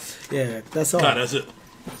it. Yeah, that's all. God, that's it.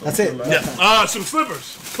 That's it. Yeah. Some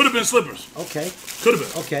slippers. Could have been slippers. Okay. Could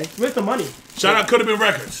have been. Okay. Where's the money? Shout out, could have been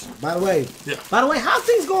records. By the way. Yeah. By the way, how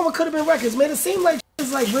things going with Could Have Been Records, man? It seemed like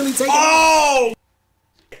it's like really taking. Oh!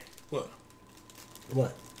 What?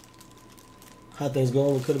 What? How things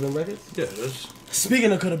going with Could Have Been Records? Yeah, that's...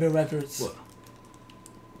 Speaking of Could Have Been Records. What?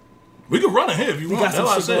 We can run it here if you We want. got some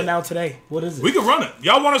That's what I shit going said. down today. What is it? We can run it.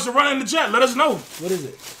 Y'all want us to run it in the chat? Let us know. What is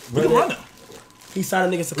it? We can run it. He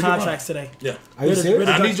signed niggas some contracts today. Yeah. Are you serious?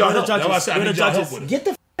 I need y'all help. Judges. That's why I said I We're the need y'all help judges. with it. Get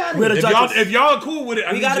the f out got We're the it. judges. If y'all are cool with it, I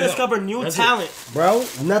We need gotta your discover help. new That's talent. Bro,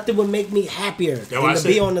 nothing would make me happier than what I to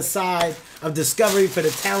be said. on the side of discovery for the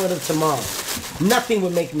talent of tomorrow. Nothing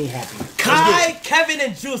would make me happier. Kai, Kevin,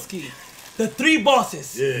 and Druski, the three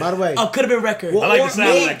bosses. Yeah. By the way, Could have been record. Well, I like or the sound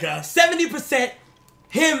of me, that guy. 70%,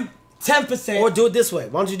 him 10%. or do it this way.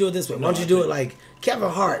 Why don't you do it this way? Why don't you do it like Kevin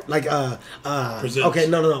Hart, like Presents. okay,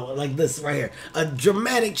 no, like this right here. A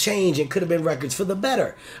dramatic change and could have been records for the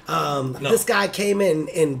better. This guy came in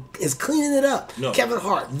and is cleaning it up. No. Kevin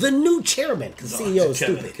Hart, the new chairman, because CEO is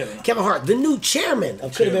Kevin, stupid. Kevin. Hart, the new chairman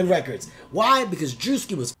of Could Have Been Records. Why? Because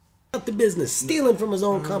Druski was up the business, stealing from his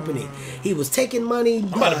own company. He was taking money.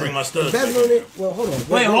 I'm about to bring my studs. embezzling it. Well, hold on.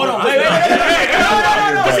 Wait, hold on. Wait.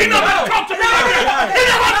 He know how to talk to me like that. He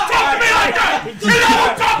know how to talk to me like that. He know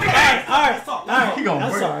how to talk to me. All right. He gonna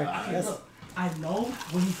I'm break. sorry. I know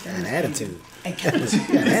when he said An attitude. Hey, Kevin, Got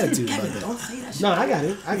an attitude about that. don't say that shit. No, I got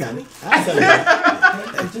it. I'll tell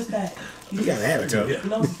you. It's just that. You got an attitude. You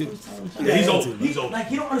know, it's the first time. Yeah, he's old. He's old. Like,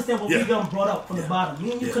 he don't understand what we done brought up from the bottom.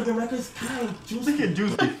 Me and you could have been records. Kai, Juicy. Look at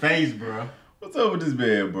Juicy's face, bro. What's up with this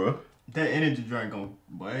man, bro? That energy drink on,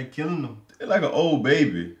 boy, killing him. It's like an old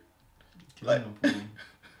baby. Killing him, fool.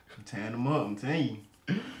 I'm tearing him up, I'm telling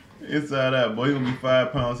you. Inside out, boy, he gonna be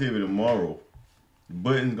 5 pounds heavy tomorrow.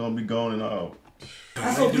 Buttons gonna be gone and all.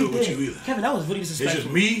 That's I what ain't do we it with did. you either. Kevin, that was really It's disrespectful.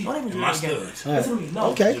 just me Don't even and do my it again. studs. Listen to me. No.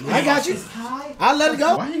 Okay, I got you. It's Kai. I'll let it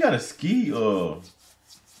go. Why he got a ski?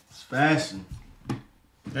 It's fashion.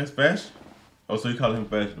 That's fashion. Oh, so you call him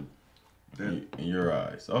fashionable in your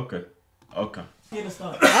eyes? Okay, okay. Get us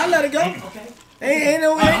started. I'll let it go. Okay. Ain't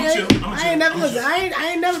no way. I'm chill. I ain't never listen. I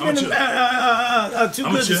ain't never been chill. too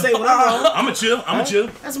I'm good to chill. say what I'm wrong. I'm a chill. I'm a chill.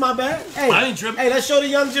 That's my bad. Hey, I ain't tripping. Hey, let's show the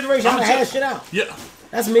young generation how to chill. hash shit out. Yeah.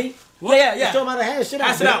 That's me. Yeah. Let's show them how to hash shit out.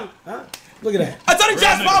 Hash it out. Huh? Look at that. I told you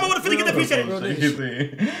Josh Palmer would have finna get the appreciated. Shake his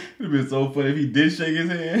hand. It'd be so funny if he did shake his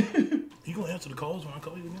hand. You gonna answer the calls when I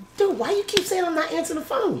call you again? Dude, why you keep saying I'm not answering the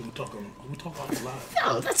phone? We talk about live.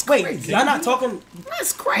 No, that's crazy. Y'all not talking.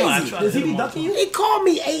 That's crazy. I tried to Does he hit be him all ducking the you? He called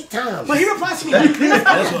me 8 times. But he replies to me like this.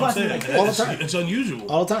 That's what I'm saying. All the time. It's unusual.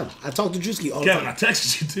 All the time. I talk to Druski all the Kevin, I time.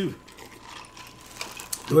 texted you too.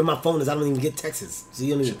 The way my phone is, I don't even get texts. So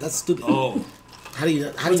you don't even, that's stupid. Oh. How do you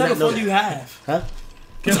What not type of know phone do you that? have? Huh?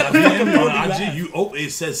 Kevin, I DM on IG. You open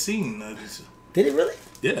it says seen. Did it really?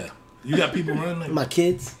 Yeah. You got people running like My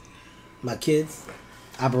kids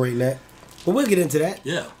operating that. But we'll get into that.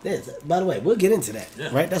 Yeah. Yes, by the way, we'll get into that. Yeah.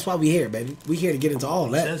 Right? That's why we here, baby. We here to get into all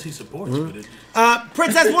that. says he supports you with it.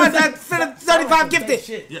 Princess One, 35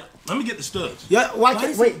 gifted. Yeah. Let me get the studs. Yeah, why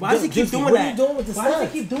does he keep doing that? What are you doing with the Why does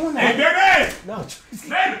studs? he keep doing Hey, that? baby! No,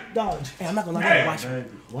 Baby! dog. Hey, I'm not gonna let you watch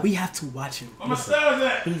him. We have to watch him. Where my studs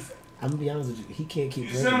at? I'm gonna be honest with you. He can't keep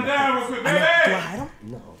You doing sit him that. down real quick, Do I baby! hide him?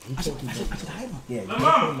 No, he can't keep doing I should hide him. Yeah, you La can't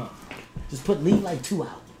mama. put him up. Just leave like 2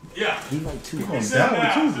 out. Yeah. Leave like 2 Sit out. him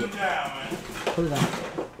down, sit him down, man. Put it out.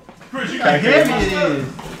 Chris, you How got heavy it is.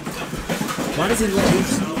 Why does he let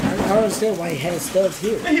these? I don't understand why he has studs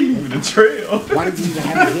here. He leaving the trail. Why did you even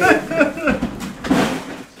have it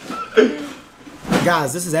here?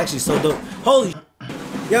 Guys, this is actually so dope. Holy.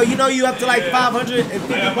 Yo, you know you up to like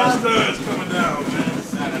 550 I got my pounds? studs coming down,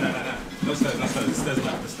 man. No studs, no studs. Studs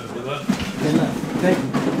not. The studs are love. Thank you.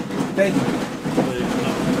 Thank you.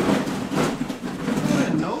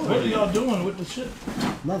 What are y'all doing with the shit?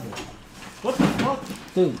 Nothing. What the fuck?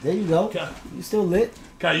 Dude, there you go. Okay. You still lit?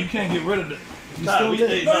 Kai, you can't get rid of it. You Kai, still we- lit?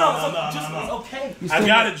 hey, No, no. it's okay. You I still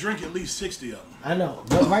gotta lit? drink at least 60 of them. I know.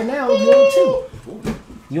 But right now, you're on 2.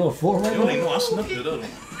 You on 4 right You don't even now? know I snuffed it up.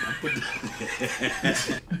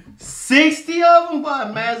 60 of them, but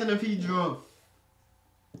imagine if he drunk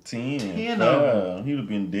 10. 10 of them. He'd have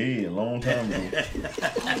been dead a long time ago.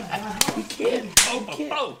 You can't.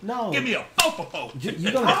 Four. No. Give me a four.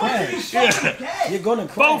 You're gonna crash. Yeah. You're gonna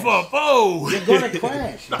Four crash. for four. You're gonna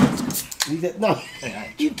crash. No,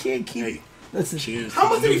 you can't keep. Hey, Listen. cheers How to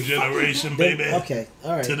much the did new he generation, Then- baby. Okay,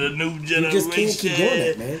 all right. To the new You generation. just can't keep doing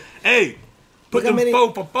that, man. Hey, put Look how them many-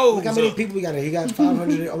 four for fours Look how many up. people we got here. He got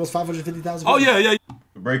 500, almost 550,000. Oh, yeah.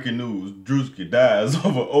 Breaking news: Druski dies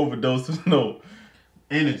over overdose of snow.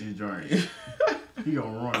 energy drink. He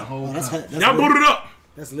gonna run the whole Oh, that's country. Y'all boot it up.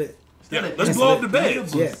 That's lit. Yeah, let's blow up the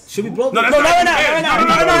bed. Yeah. Should we blow up No, the that's bed?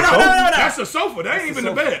 not That's the sofa. That ain't even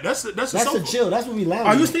the bed. That's the That's sofa. the chill. That's what we lounge.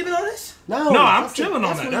 Are you on. sleeping on this? No. No, I'm that's chilling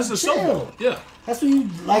on that. where That's you the chill. sofa. Yeah. That's what you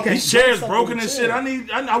like. These chairs broken and shit.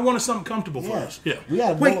 I wanted something comfortable for Yeah. us. Yeah. We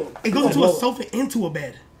gotta Wait, blow- it we goes gotta into a blow- sofa into a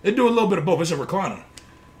bed. It do a little bit of both. It's a recliner.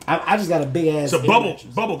 I just got a big ass. It's a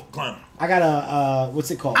bubble recliner. I got a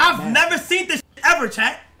what's it called? I've never seen this ever,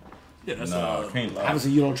 chat. Yeah, that's Nah, can't lie. Obviously,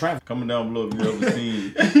 you don't travel. Comment down below if you ever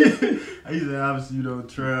seen. He said, obviously, you don't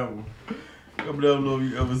travel. Comment down below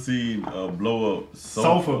if you ever seen a blow up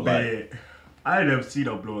Sofa bed. I ain't never seen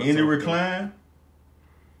no blow up. Any recline?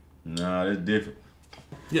 Nah, that's different.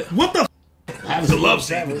 Yeah. What the? It's a love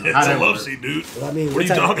seat. It's a love seat, dude. Well, I mean, what are you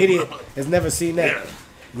talking about? Has never seen that.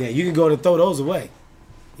 Yeah, you can go and throw those away.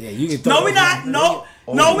 Yeah, you can throw No, we not. No.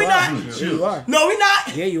 No, we not. Yeah, you are. No, we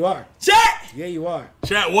not. Yeah, you are. Chat. Yeah, you are.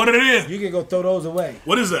 Chat, what it is? You can go throw those away.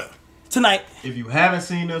 What is that? Tonight. If you haven't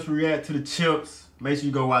seen us react to the chips, make sure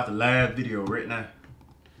you go watch the last video right now.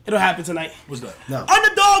 It'll happen tonight. What's that? No.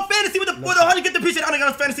 Underdog fantasy with the 100 get the appreciate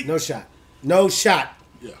underdog fantasy. No shot. No shot.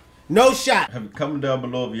 Yeah. No shot. Comment down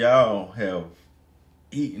below if y'all have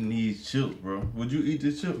eaten these chips, bro. Would you eat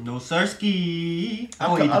this chip? No sirski. I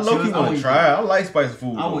low-key want to try it. I like spicy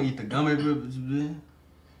food. I want to eat the gummy bears, man.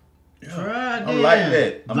 Yeah. Try that. I'm like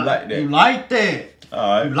that. I'm like that. You like that.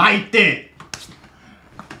 Alright. You like that.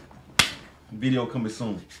 Video coming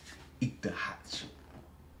soon. Eat the hot chip.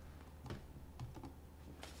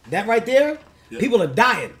 That right there, people are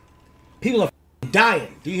dying. People are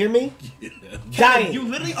dying. Do you hear me? Yeah. Dying. You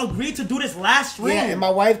literally agreed to do this last stream. Yeah, and my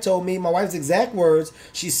wife told me, my wife's exact words,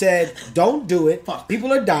 she said, don't do it. Fuck.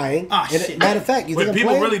 People are dying. Ah, and shit. Matter of fact, you Wait, think I'm people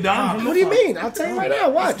playing? really dying from What this? do you mean? I'll tell you right now.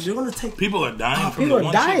 Watch. You're gonna take. People are dying from People the are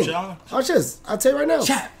one dying. chip challenge? Watch this. I'll tell you right now.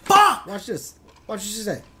 Chat. Fuck. Watch this. Watch what she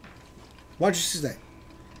say. Watch what she say.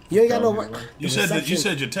 You ain't got no. You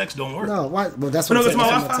said your text don't work. No, why? Well, that's what No, I'm it's my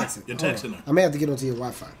saying. Wi-Fi. You're texting her. I may have to get onto your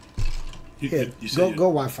Wi-Fi. Here, You said go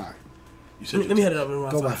Wi-Fi. You said Let me hit it up in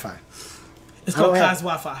Wi-Fi. Go Wi-Fi. It's I called don't have- Kai's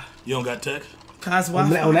Wi-Fi. You don't got text? Kai's On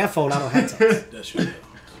Wi-Fi. that phone, I don't have text. That's you.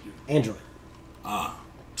 Android. Ah.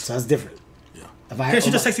 So that's different. Yeah. If I Okay,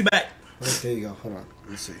 she just text you back. There you go. Hold on.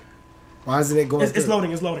 Let's see. Why isn't it going? It's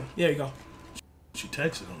loading. It's loading. There you go. She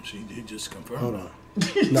texted him. He just confirmed. Hold on.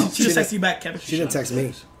 No, She just texted you back, Kevin. She didn't text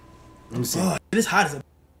me. Let me see. Oh, it is hot as a.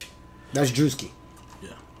 That's Druski. Yeah.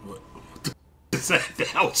 What?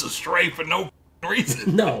 That was a stray for no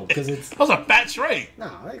reason. No, because it's. That was a fat stray. No,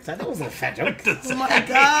 that wasn't a fat joke. Oh my god.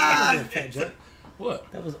 That wasn't a fat joke.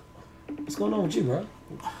 What? That was. What's going on with you, bro?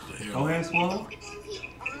 Go ahead, swallow.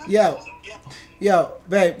 Yo,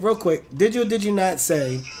 babe, real quick. Did you or did you not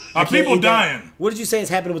say? Are people dying? What did you say is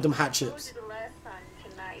happening with them hot chips?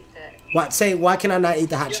 What? Say, why can I not eat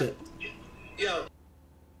the hot chip? Yo.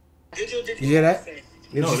 You hear that? Did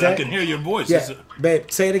No, you say I can hear your voice. Yeah, babe,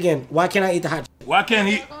 say it again. Why can't I eat the hot chip? Why can't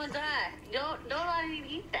he? Don't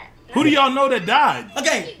eat that. Who do y'all know that died?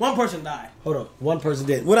 Okay, one person died. Hold on. One person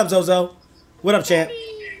did. What up, Zozo? What up, champ?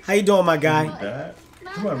 How you doing, my guy? Died?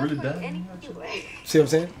 Somebody really died? See what I'm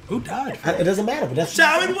saying? Who died? It doesn't matter, but that's. Chat,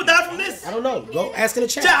 how many people died from this? I don't know. Go ask in the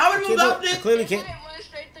chat. Chat, how many people Can't died do from it. this? I clearly can't. Run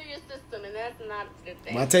straight through your system, and that's not a good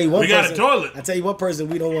thing. Well, I tell you one We person. got a toilet. I tell you one person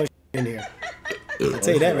we don't want in here. I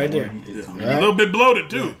tell you that right there. A little bit bloated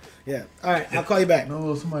too. Yeah. All right. I'll call you back.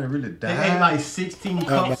 No, somebody really They ate died. like 16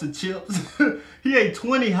 cups of chips. He ate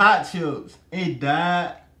 20 hot chips and he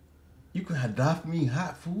died. You could have died from eating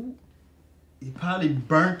hot food? He probably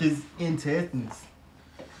burnt his intestines.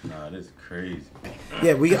 Nah, that's crazy.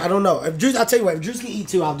 Yeah, I don't know. If Drew, I'll tell you what. If Drew can eat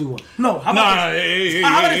two, I'll do one. No, how about Nah, this? hey,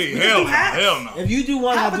 How about hey, this? hell Do no, half? hell no. If you do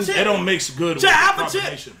one, Half I'll a do chip. They don't mix good with Chat, half a chip.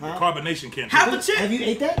 carbonation. The carbonation can't. Half do a it. chip. Have you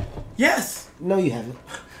ate that? Yes. No, you haven't.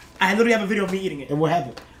 I literally have a video of me eating it. And what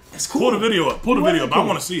happened? It's cool. Pull the video up. Pull the video up. I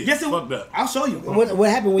want to see it. Yes, Fuck that. I'll show you. What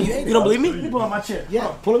happened when you ate it? You don't believe me? Let me pull out my chair. Yeah,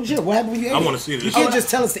 pull up the chair. What happened when you ate it? I wanna see this. You can't just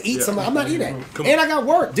tell us to eat something. I'm not eating that. Come And on. I got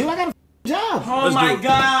work, dude. I got a job. Oh Let's my do it. I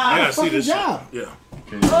god. gotta see fucking this shit. job. Yeah.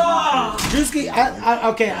 Drewski,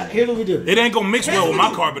 okay, here's what we do. It ain't gonna mix well with my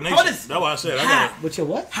How about carbonation. this? That's why I said I got With your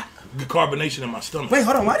what? the carbonation in my stomach. Wait,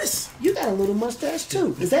 hold on. Why this? You got a little mustache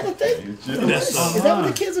too. Is that a thing? That's, Is that what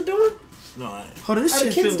the kids are doing? no, I ain't. Hold on. This Are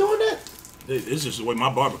the shit kids feel. doing that? It's just the way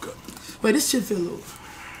my barber cut. Wait, this shit feel a little.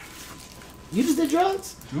 You just did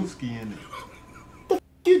drugs? Druski in it.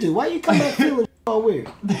 You do. Why you come back feeling all weird?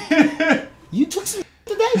 You took some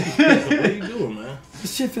today. What are you doing, man?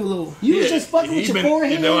 This shit feel a little. You was just fucking with your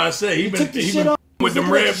forehead. You know what I say? He You been took the shit been off. with them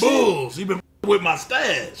Looking Red like shit. Bulls. He been with my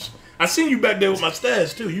stash. I seen you back there with my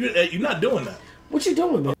stash too. You're not doing that. What you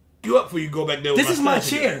doing, man? You up for you go back there with This my is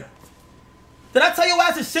stash my again. chair. Did I tell you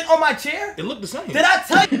why to sit on my chair? It looked the same. Did I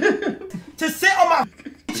tell you to sit on my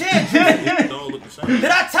chair? It don't look the same. Did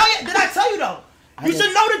I tell you? Did I tell you though? You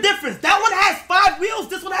should know the difference. That one has 5 wheels.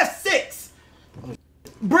 This one has 6.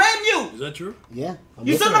 Brand new. Is that true? Yeah.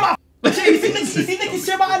 You sit on my chair. You see Nikki's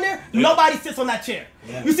chair behind there? Nobody sits on that chair.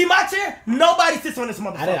 Yeah. You see my chair? Nobody sits on this I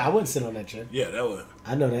motherfucker. wouldn't sit on that chair. Yeah, that was.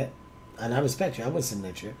 I know that. And I respect you. I wouldn't sit in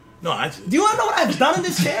that chair. No, I just. Do you want to know what I've done in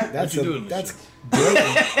this chair? That's you doing that's this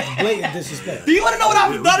blatant disrespect. Do you want to know what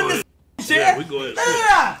I've we done go in ahead. this chair? Yeah, we go ahead.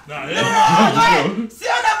 No. Nah, Go ahead. Sit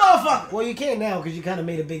on that motherfucker. Well, you can't now because you kind of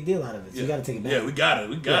made a big deal out of it. So you got to take it back. Yeah, we got it.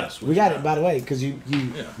 We got it. We got it, by the way, because you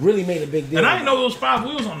really made a big deal. And I didn't know there was 5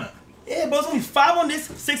 wheels on that. Yeah, but it's only 5 on this,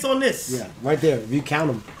 6 on this. Yeah, right there. If you count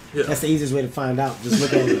them, Yeah. that's the easiest way to find out. Just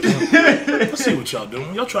look at it. Let's see what y'all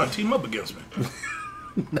doing. Y'all trying to team up against me.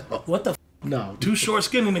 No. What the? No. 2 short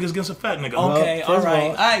skinny niggas against a fat nigga. Okay, Well, all right. all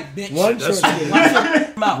All right, bitch. One short skinny.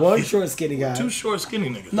 One short skinny guy. 2 short skinny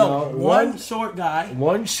niggas. No, No, one short guy.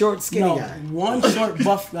 One short skinny No, guy. one short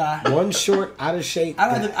buff guy. One short out of shape.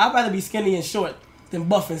 I'd rather be skinny and short than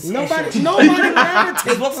buff and short. Nobody would ever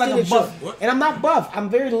take Buff like skinny a buff. short. And I'm not buff. I'm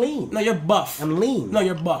very lean. No, you're buff. I'm lean. No,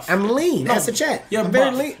 you're buff. I'm lean. No, That's a chat. You're I'm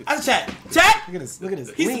buff. very lean. That's a chat. Chat. Look at this. Look at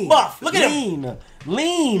this. He's lean. buff. Look at lean.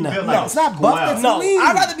 Lean. like No, it's not buff. That's No, lean.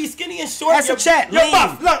 I'd rather be skinny and short. That's a chat. You're Lean.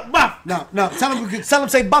 buff. Look, buff. No. Tell him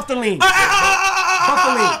say buff the lean. Buff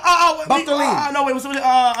the lean. Buff the lean. No, wait. What's pole.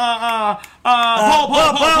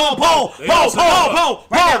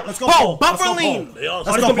 Right now, let's go pole. Buff Let's or go lean? pole. They all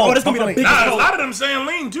Let's go pole. This gonna be the Buff biggest Nah, a pole. lot of them saying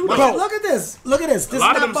lean too. Bro, Though. look at this. Look at this. This is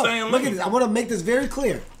lot of not them buff. saying Look at lean. this. I want to make this very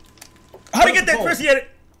clear. How to get that appreciated?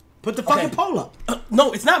 Put the fucking pole up.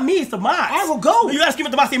 No, it's not me. It's the mods. I will go. You asking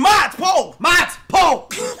what the mods say? Mods, pole. Mods, pole.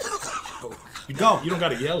 You don't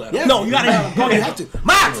gotta yell at them. Yeah. No, you gotta go. You have to.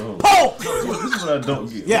 Mods, pole. This is what I don't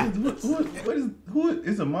get. Yeah. Who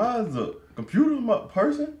is a mod? A computer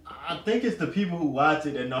person? I think it's the people who watch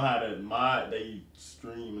it that know how to mod. They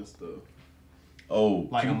stream and stuff. Oh,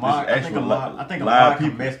 Like a people- mod. I think actual a mod. I think a live mod can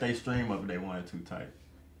people. mess they stream up if they wanted to type.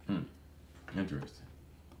 Interesting.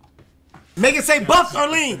 Make it say buff or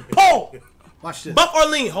lean. Pole. Watch this. Buff or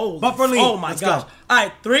lean. Hold. Buff or lean. Oh my Let's gosh. go. All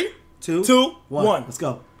right, 3, 2, 1. Let's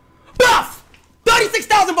go. Buff.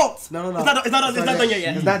 36,000 votes. No. It's not done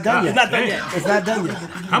yet. It's not done yet. It's not done yet. It's not done yet.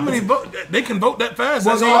 How many vote? They can vote that fast.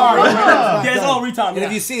 Well, That's they all. are. Yeah, it's all retime. And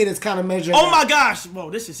if you see it, it's kind of measured. Oh my gosh. Whoa,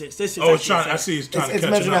 this is it. This is Oh, it's trying. I see. It's trying to It's catch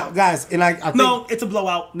it measured up. out, guys. And I think No, it's a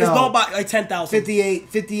blowout. No. It's blown by like 10,000.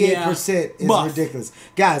 58% is Buff. ridiculous,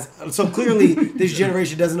 guys. So clearly, this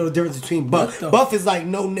generation doesn't know the difference between buff. Buff is like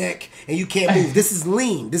no neck and you can't move. This is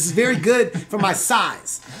lean. This is very good for my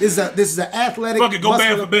size. This is an athletic. Fuck it. Go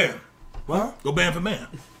band muscular- for band. What? Go band for band.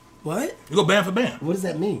 What? You go band for band. What does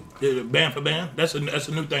that mean? Yeah, band for band. That's a new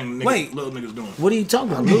thing. Niggas, Wait. little niggas doing. What are you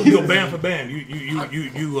talking about? You go band for band. You. I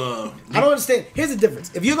don't understand. Here's the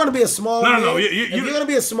difference. If you're gonna be a small No, man, no, if you're gonna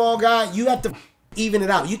be a small guy, you have to even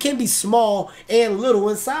it out. You can't be small and little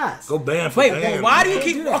in size. Go band for Wait, band. well, why do you man.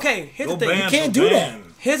 keep? do that. Okay, here's Go the thing. band You can't for do band.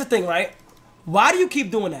 Here's the thing, right? Why do you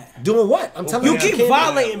keep doing that? Doing what? I'm telling you. You keep can't do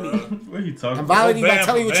violating me. What are you talking I'm about? violating you by band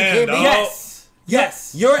telling you for what you band, can't be. dog. Yes.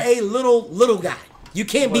 Yes. You're a little guy. You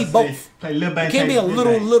can't be both. Play Lil Bang. You can't be a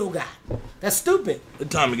little guy. That's stupid. It's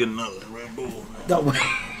time to get another Red Bull. Man. Don't.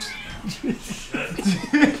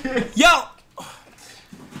 Yo.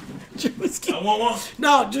 I want one.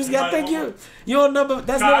 No, just got think you on number.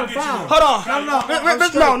 That's Nah, I'll number get you 5. one. Hold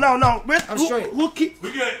on. No. I'm straight. Who keep?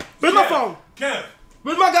 We get. Where's my phone? Kev.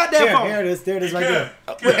 Where's my goddamn phone? There it is right Kev. there.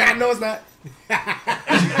 Kev. I know it's not.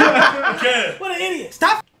 Kev. What an idiot!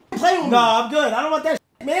 Stop playing with me. No, I'm good. I don't want that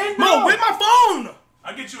man. No, where's my phone?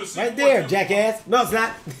 I get you a seat. Right there, jackass. No, it's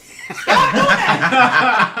not.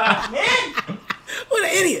 Man. What an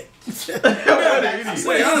idiot. Y'all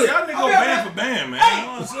niggas go band for band, man. You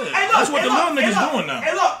know what I'm saying? Hey, look, That's what the little niggas doing now.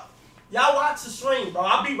 Hey, look. Y'all watch the stream, bro.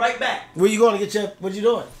 I'll be right back. Where you going to get your? What you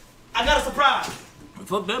doing? I got a surprise. What the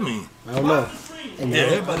fuck that mean? I don't know. Watch the stream. Hey, man, Yeah, I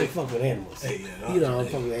everybody- don't fuck with animals. Hey, yeah, You know I don't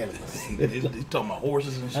fuck with animals. He's talking about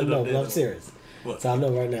horses and I shit know, up but there. I'm serious. What? So I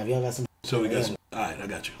know right now if y'all got some. So we got some. All right, I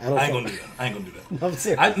got you. I don't I ain't gonna fuck- do that. I ain't gonna do that. I'm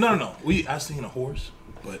serious. No. I seen a horse,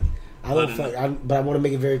 but I don't fuck. But I want to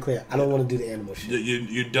make it very clear. I don't want to do the animal shit.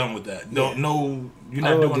 you're done with that. No, you're I not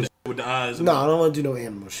don't doing wanna this with the eyes. No, I don't want to do no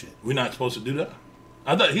animal shit. We're not supposed to do that.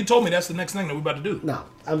 I thought he told me that's the next thing that we're about to do. No,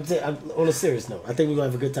 I'm on a serious note. I think we're gonna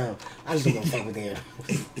have a good time. I just don't want to fuck with the animals.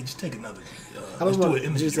 Hey, just take another. I Let's don't do want. an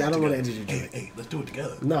energy Just, drink I don't want to together. energy drink. Hey, let's do it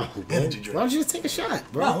together. No, man. Energy drink. Why don't you just take a shot,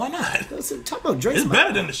 bro? No, why not? Talk about drinks. It's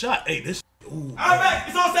better than the shot. Hey, this. Ooh. All right, back.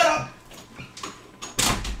 It's all set up.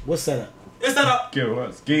 What's set up? It's set up. Get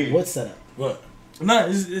what? Scared. What's set up? What? No,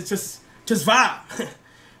 it's just vibe.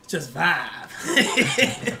 Just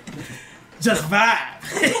vibe. Just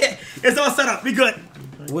vibe. It's all set up. We good.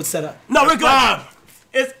 What's set up? No, we're good. Vibe.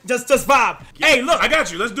 It's just vibe. Hey, look. I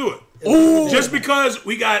got you. Let's do it. Ooh. Just because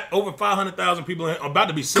we got over 500,000 people in, about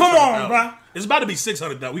to be Come 600,000. on, bro. It's about to be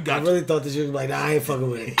 600,000. We I got you. really thought that you was like, nah, I ain't fucking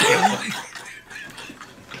with it.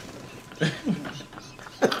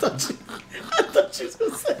 I thought you was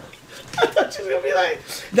gonna say. I thought you was gonna be like,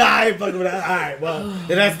 nah, I ain't fucking with it. All right, well,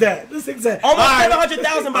 then that's that. That's exactly. Almost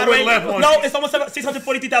 700,000, by the way. left one. No, it's almost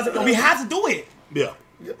 643,000. We have to do it. Yeah.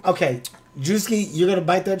 Okay, Druski, you're gonna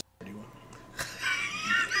bite that.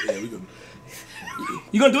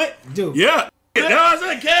 You gonna do it? Dude. Yeah. You know what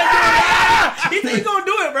I'm saying? He said he gonna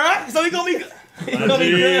do it, bro. So he gonna be good.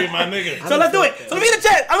 My nigga. So let's do it. So let me get the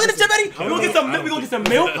chat. I'm gonna get the chat ready. We're gonna get some milk. We're gonna get some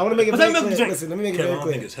milk. I want to make it very clear. Drink. Listen, let me make it very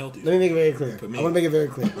clear. It's healthy. Let me make it very clear. I want to make it very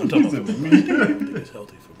clear. I'm talking about for me. I think it's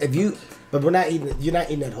healthy for me. If you, but we're not eating. You're not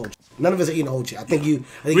eating that whole chip. None of us are eating a whole chip. I think you.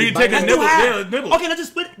 We take a nibble. Yeah, nibble. Okay, let's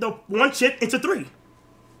just split the one chip into 3.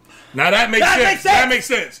 Now that makes sense. That makes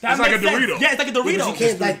sense. It's like a Dorito. Yeah, it's like a Dorito. But you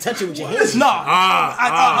can't like touch it with your hands. No.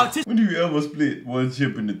 When do you ever split one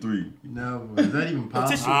chip into 3? No, is that even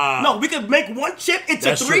possible? No, we could make one chip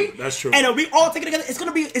into 3. True. That's true. And then we all take it together. It's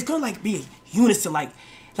gonna like be unison. Like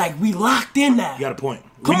we locked in now. You got a point.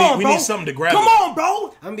 Come on, we bro. need something to grab. Come on,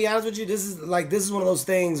 bro. I'm gonna be honest with you. This is one of those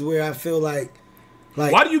things where I feel like.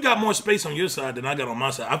 Why do you got more space on your side than I got on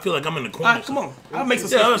my side? I feel like I'm in the corner. Come on, I'll make some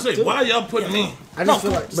space. space. I was say, why y'all putting me? I just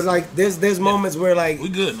feel like, but like, there's moments where like we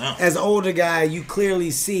good now. As an older guy, you clearly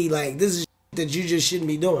see like this is that you just shouldn't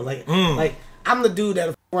be doing. Like I'm the dude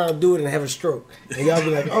that'll around do it and have a stroke, and y'all be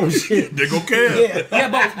like, oh shit, they go Kev. Yeah,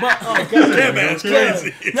 but Kev man's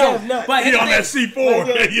crazy. No, but he on that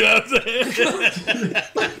C4. You know what I'm saying?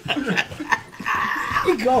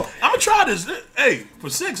 Go. I'm gonna try this. Hey, for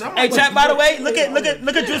 6. Hey, chat. By the way, look at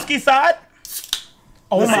Druski's side.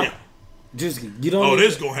 Oh my, Druski, you don't. Oh,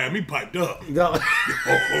 this gonna have me piped up. Yo, what the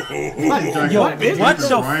fuck? Why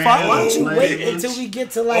don't you wait until we get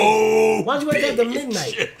to like? Why don't you wait till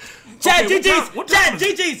midnight? Chad,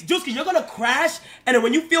 GG's, Druski, you're gonna crash, and then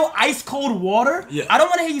when you feel ice cold water, I don't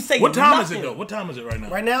want to hear you say. What time nothing. is it though? What time is it right now?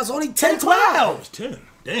 Right now it's only 10:12. It's 10.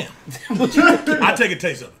 Damn. I take a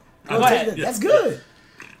taste of it. Go ahead. That's good.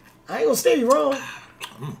 I ain't gonna stay you wrong.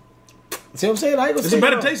 See what I'm saying? I ain't gonna it's a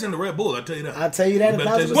better taste than the Red Bull, I tell you that. I'll tell you that.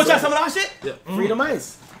 What y'all some of that shit? Yeah. Freedom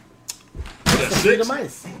Ice. That's 6. Freedom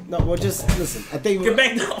Ice. No, well, just listen. I think Get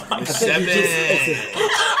back down. 7.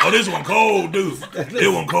 Oh, this one cold, dude. This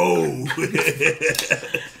one cold.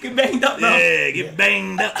 Get banged up now. Yeah, get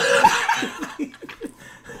banged up.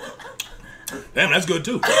 Damn, that's good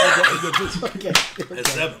too. That's good too. Okay.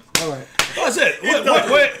 That's 7. All right. What's that?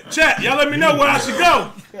 What? Chat, y'all let me know where I should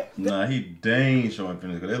go. Nah, he dang showing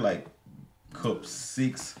finish because they're like cup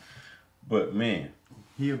 6. But man,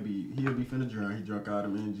 he'll be finna drink. He drunk all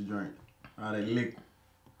them energy drink, all that liquor.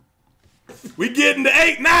 We getting to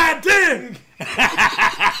 8, 9, 10.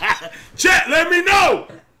 Chat, let me know.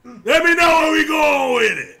 Let me know where we going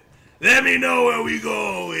with it. Let me know where we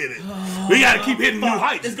going with it. We got to keep hitting new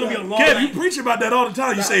heights. It's going to be a long Kev, night. you preach about that all the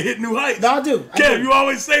time. You say hit new heights. No, I do. Kev, you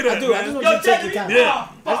always say that. I do. I just want you to take your time. Yeah.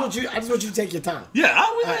 I just want you to take your time. Yeah,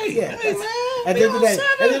 Yeah. hey, man. At the end of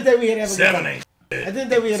the day, we had to have a good 7 time. ain't At the end of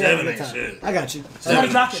the day, we had to have a 7 good ain't time. shit. I got you. 7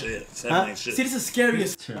 ain't knocking. shit. 7 ain't shit. See, this is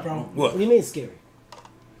scariest, bro. What? What do you mean scary?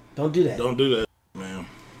 Don't do that. Don't do that, man.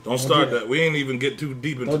 Don't start that. We ain't even get too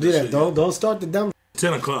deep into Don't do this that. shit. Don't start the dumb.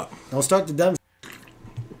 10 o'clock. Don't start the dumb.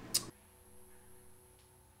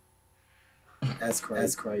 That's crazy.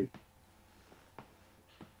 That's crazy.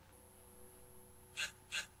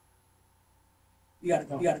 You gotta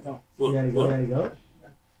go. You gotta go. What? There you go.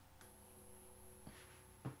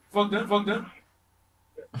 Fuck that.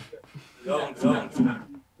 Go.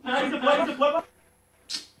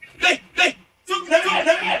 Hey!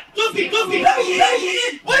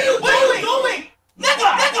 What are you doing? Nigga!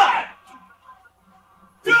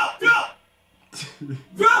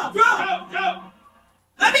 Bro!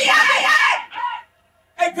 Let me out!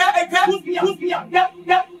 Hey, Pat! Push me up! Yep!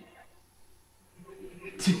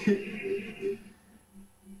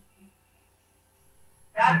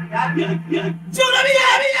 Shoot, let me in!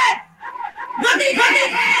 Let me in!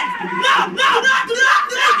 No! Do not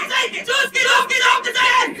take it! Just get off the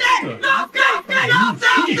side! No! Stay!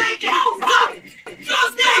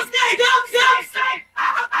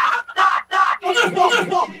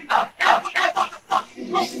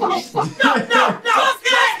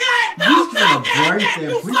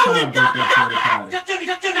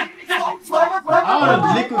 All the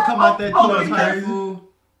liquid come out that toilet crazy.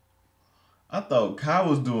 I thought Kyle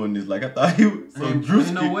was doing this. Like I thought he was. So Druski,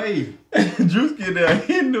 ain't no way. Druski there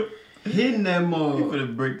hitting that mug. He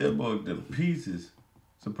finna break that mug to pieces.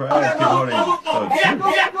 Surprise! Kid Hart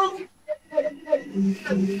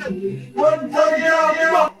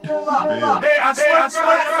Hey, I swear.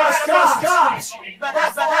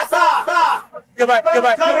 Go back. Hey,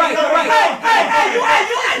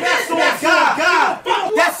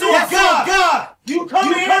 that's God. You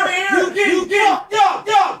come here, you get.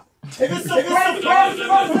 If it's some real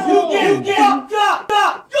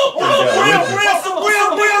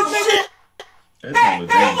shit. Hey,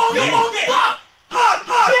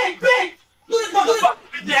 big. Do this motherfucker.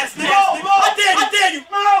 Nasty. I dare you.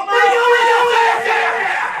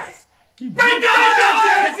 Bring it on.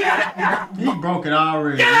 He broke it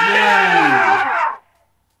already. Yeah.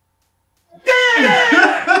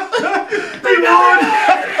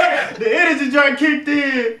 The energy drink kicked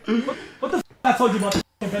in. What the f I told you about the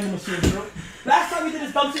vending machine, bro? Last time we did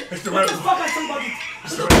this dumb shit. What the fuck I told you about this?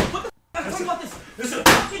 What the f I told you about this? This is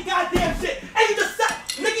fucking goddamn shit. And you just sat,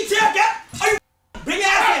 Nicky chair gap. Are you big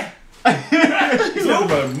ass? You look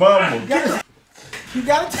like mama. You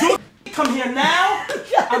gotta take. Come here now.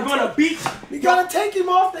 I'm gonna beat you. You gotta take him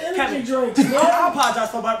off the energy drink. No, I apologize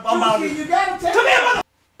for my boundary. You gotta take. Come here, mother.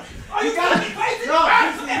 Are you gotta be crazy? No,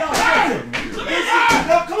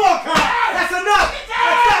 come on, Carl. That's enough.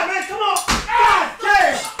 That's enough, man. Come on. God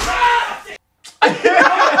damn.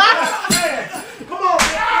 Come on,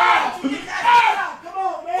 man. Come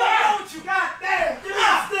on, man. Don't you? God damn. Give me a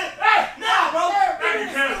stick. Nah, bro. Thank you,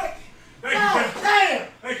 Cam. Thank you, Cam. Damn.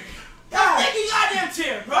 Thank you. Take your goddamn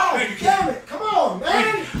chair, bro. Damn it. Come on,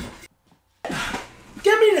 man.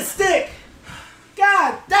 Give me the stick.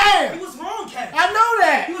 God damn. He was wrong, Kevin. I know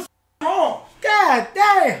that. He was wrong. God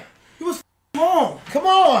damn. He was wrong. Come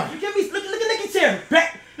on. You give me look at Nicky's chair. Look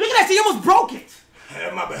at that shit. You almost broke it.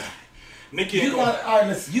 Yeah, my bad. Nikki ain't You gotta, all right,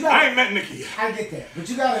 listen. You gotta, I ain't met Nikki yet. I get that, but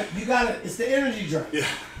you gotta. It's the energy drink. Yeah.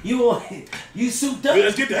 You souped up. Yeah,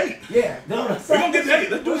 let's get to 8. Yeah. No, We're gonna get to 8.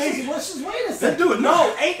 Let's do it. Let's just wait a second. Let's do it.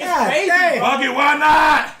 No, 8 is crazy. Fuck it, why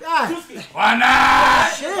not? God. Why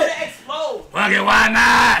not? Shit. Gonna explode. Fuck it, why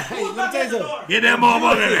not? Hey, let me tell you something. Get that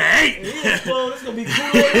motherfucker to 8. He explode. It's gonna be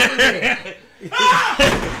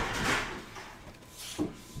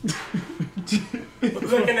cool.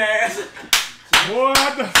 Looking ass. Boy,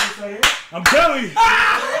 I'm telling you.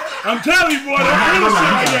 I'm telling you, boy. Don't do shit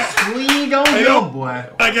like that. Swing on your boy.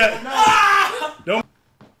 Like that. Don't.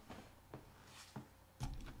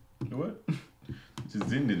 What?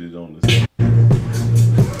 Just ended it on this.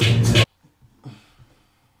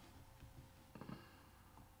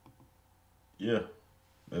 Yeah,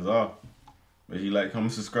 that's all. Make sure you like,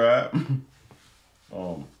 comment, subscribe.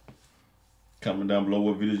 Comment down below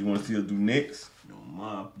what videos you want to see us do next. Don't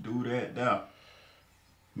mind, do that now.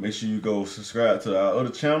 Make sure you go subscribe to our other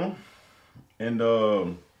channel and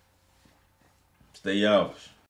stay Yalvish.